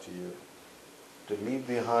across to you. To leave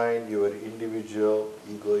behind your individual,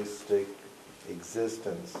 egoistic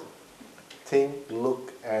existence. Think,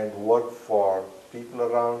 look, and work for people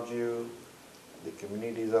around you, the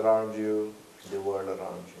communities around you, the world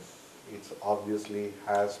around you. It obviously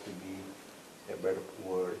has to be a better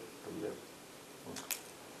world to live.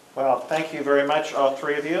 Well, thank you very much, all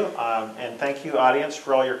three of you, and thank you, audience,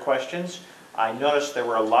 for all your questions. I noticed there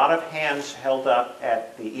were a lot of hands held up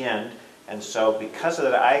at the end, and so because of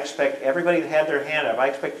that, I expect everybody that had their hand up, I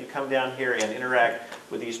expect you to come down here and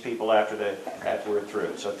interact with these people after we're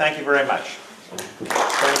through. So thank you very much.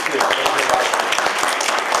 Thank you.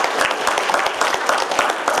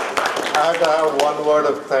 I have like to have one word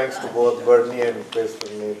of thanks to both Bernie and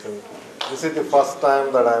Pastor Nathan. This is the first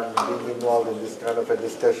time that I'm being involved in this kind of a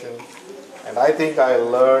discussion, and I think I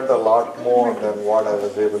learned a lot more than what I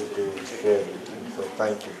was able to share with you. So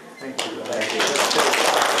thank you. Thank you. Thank you.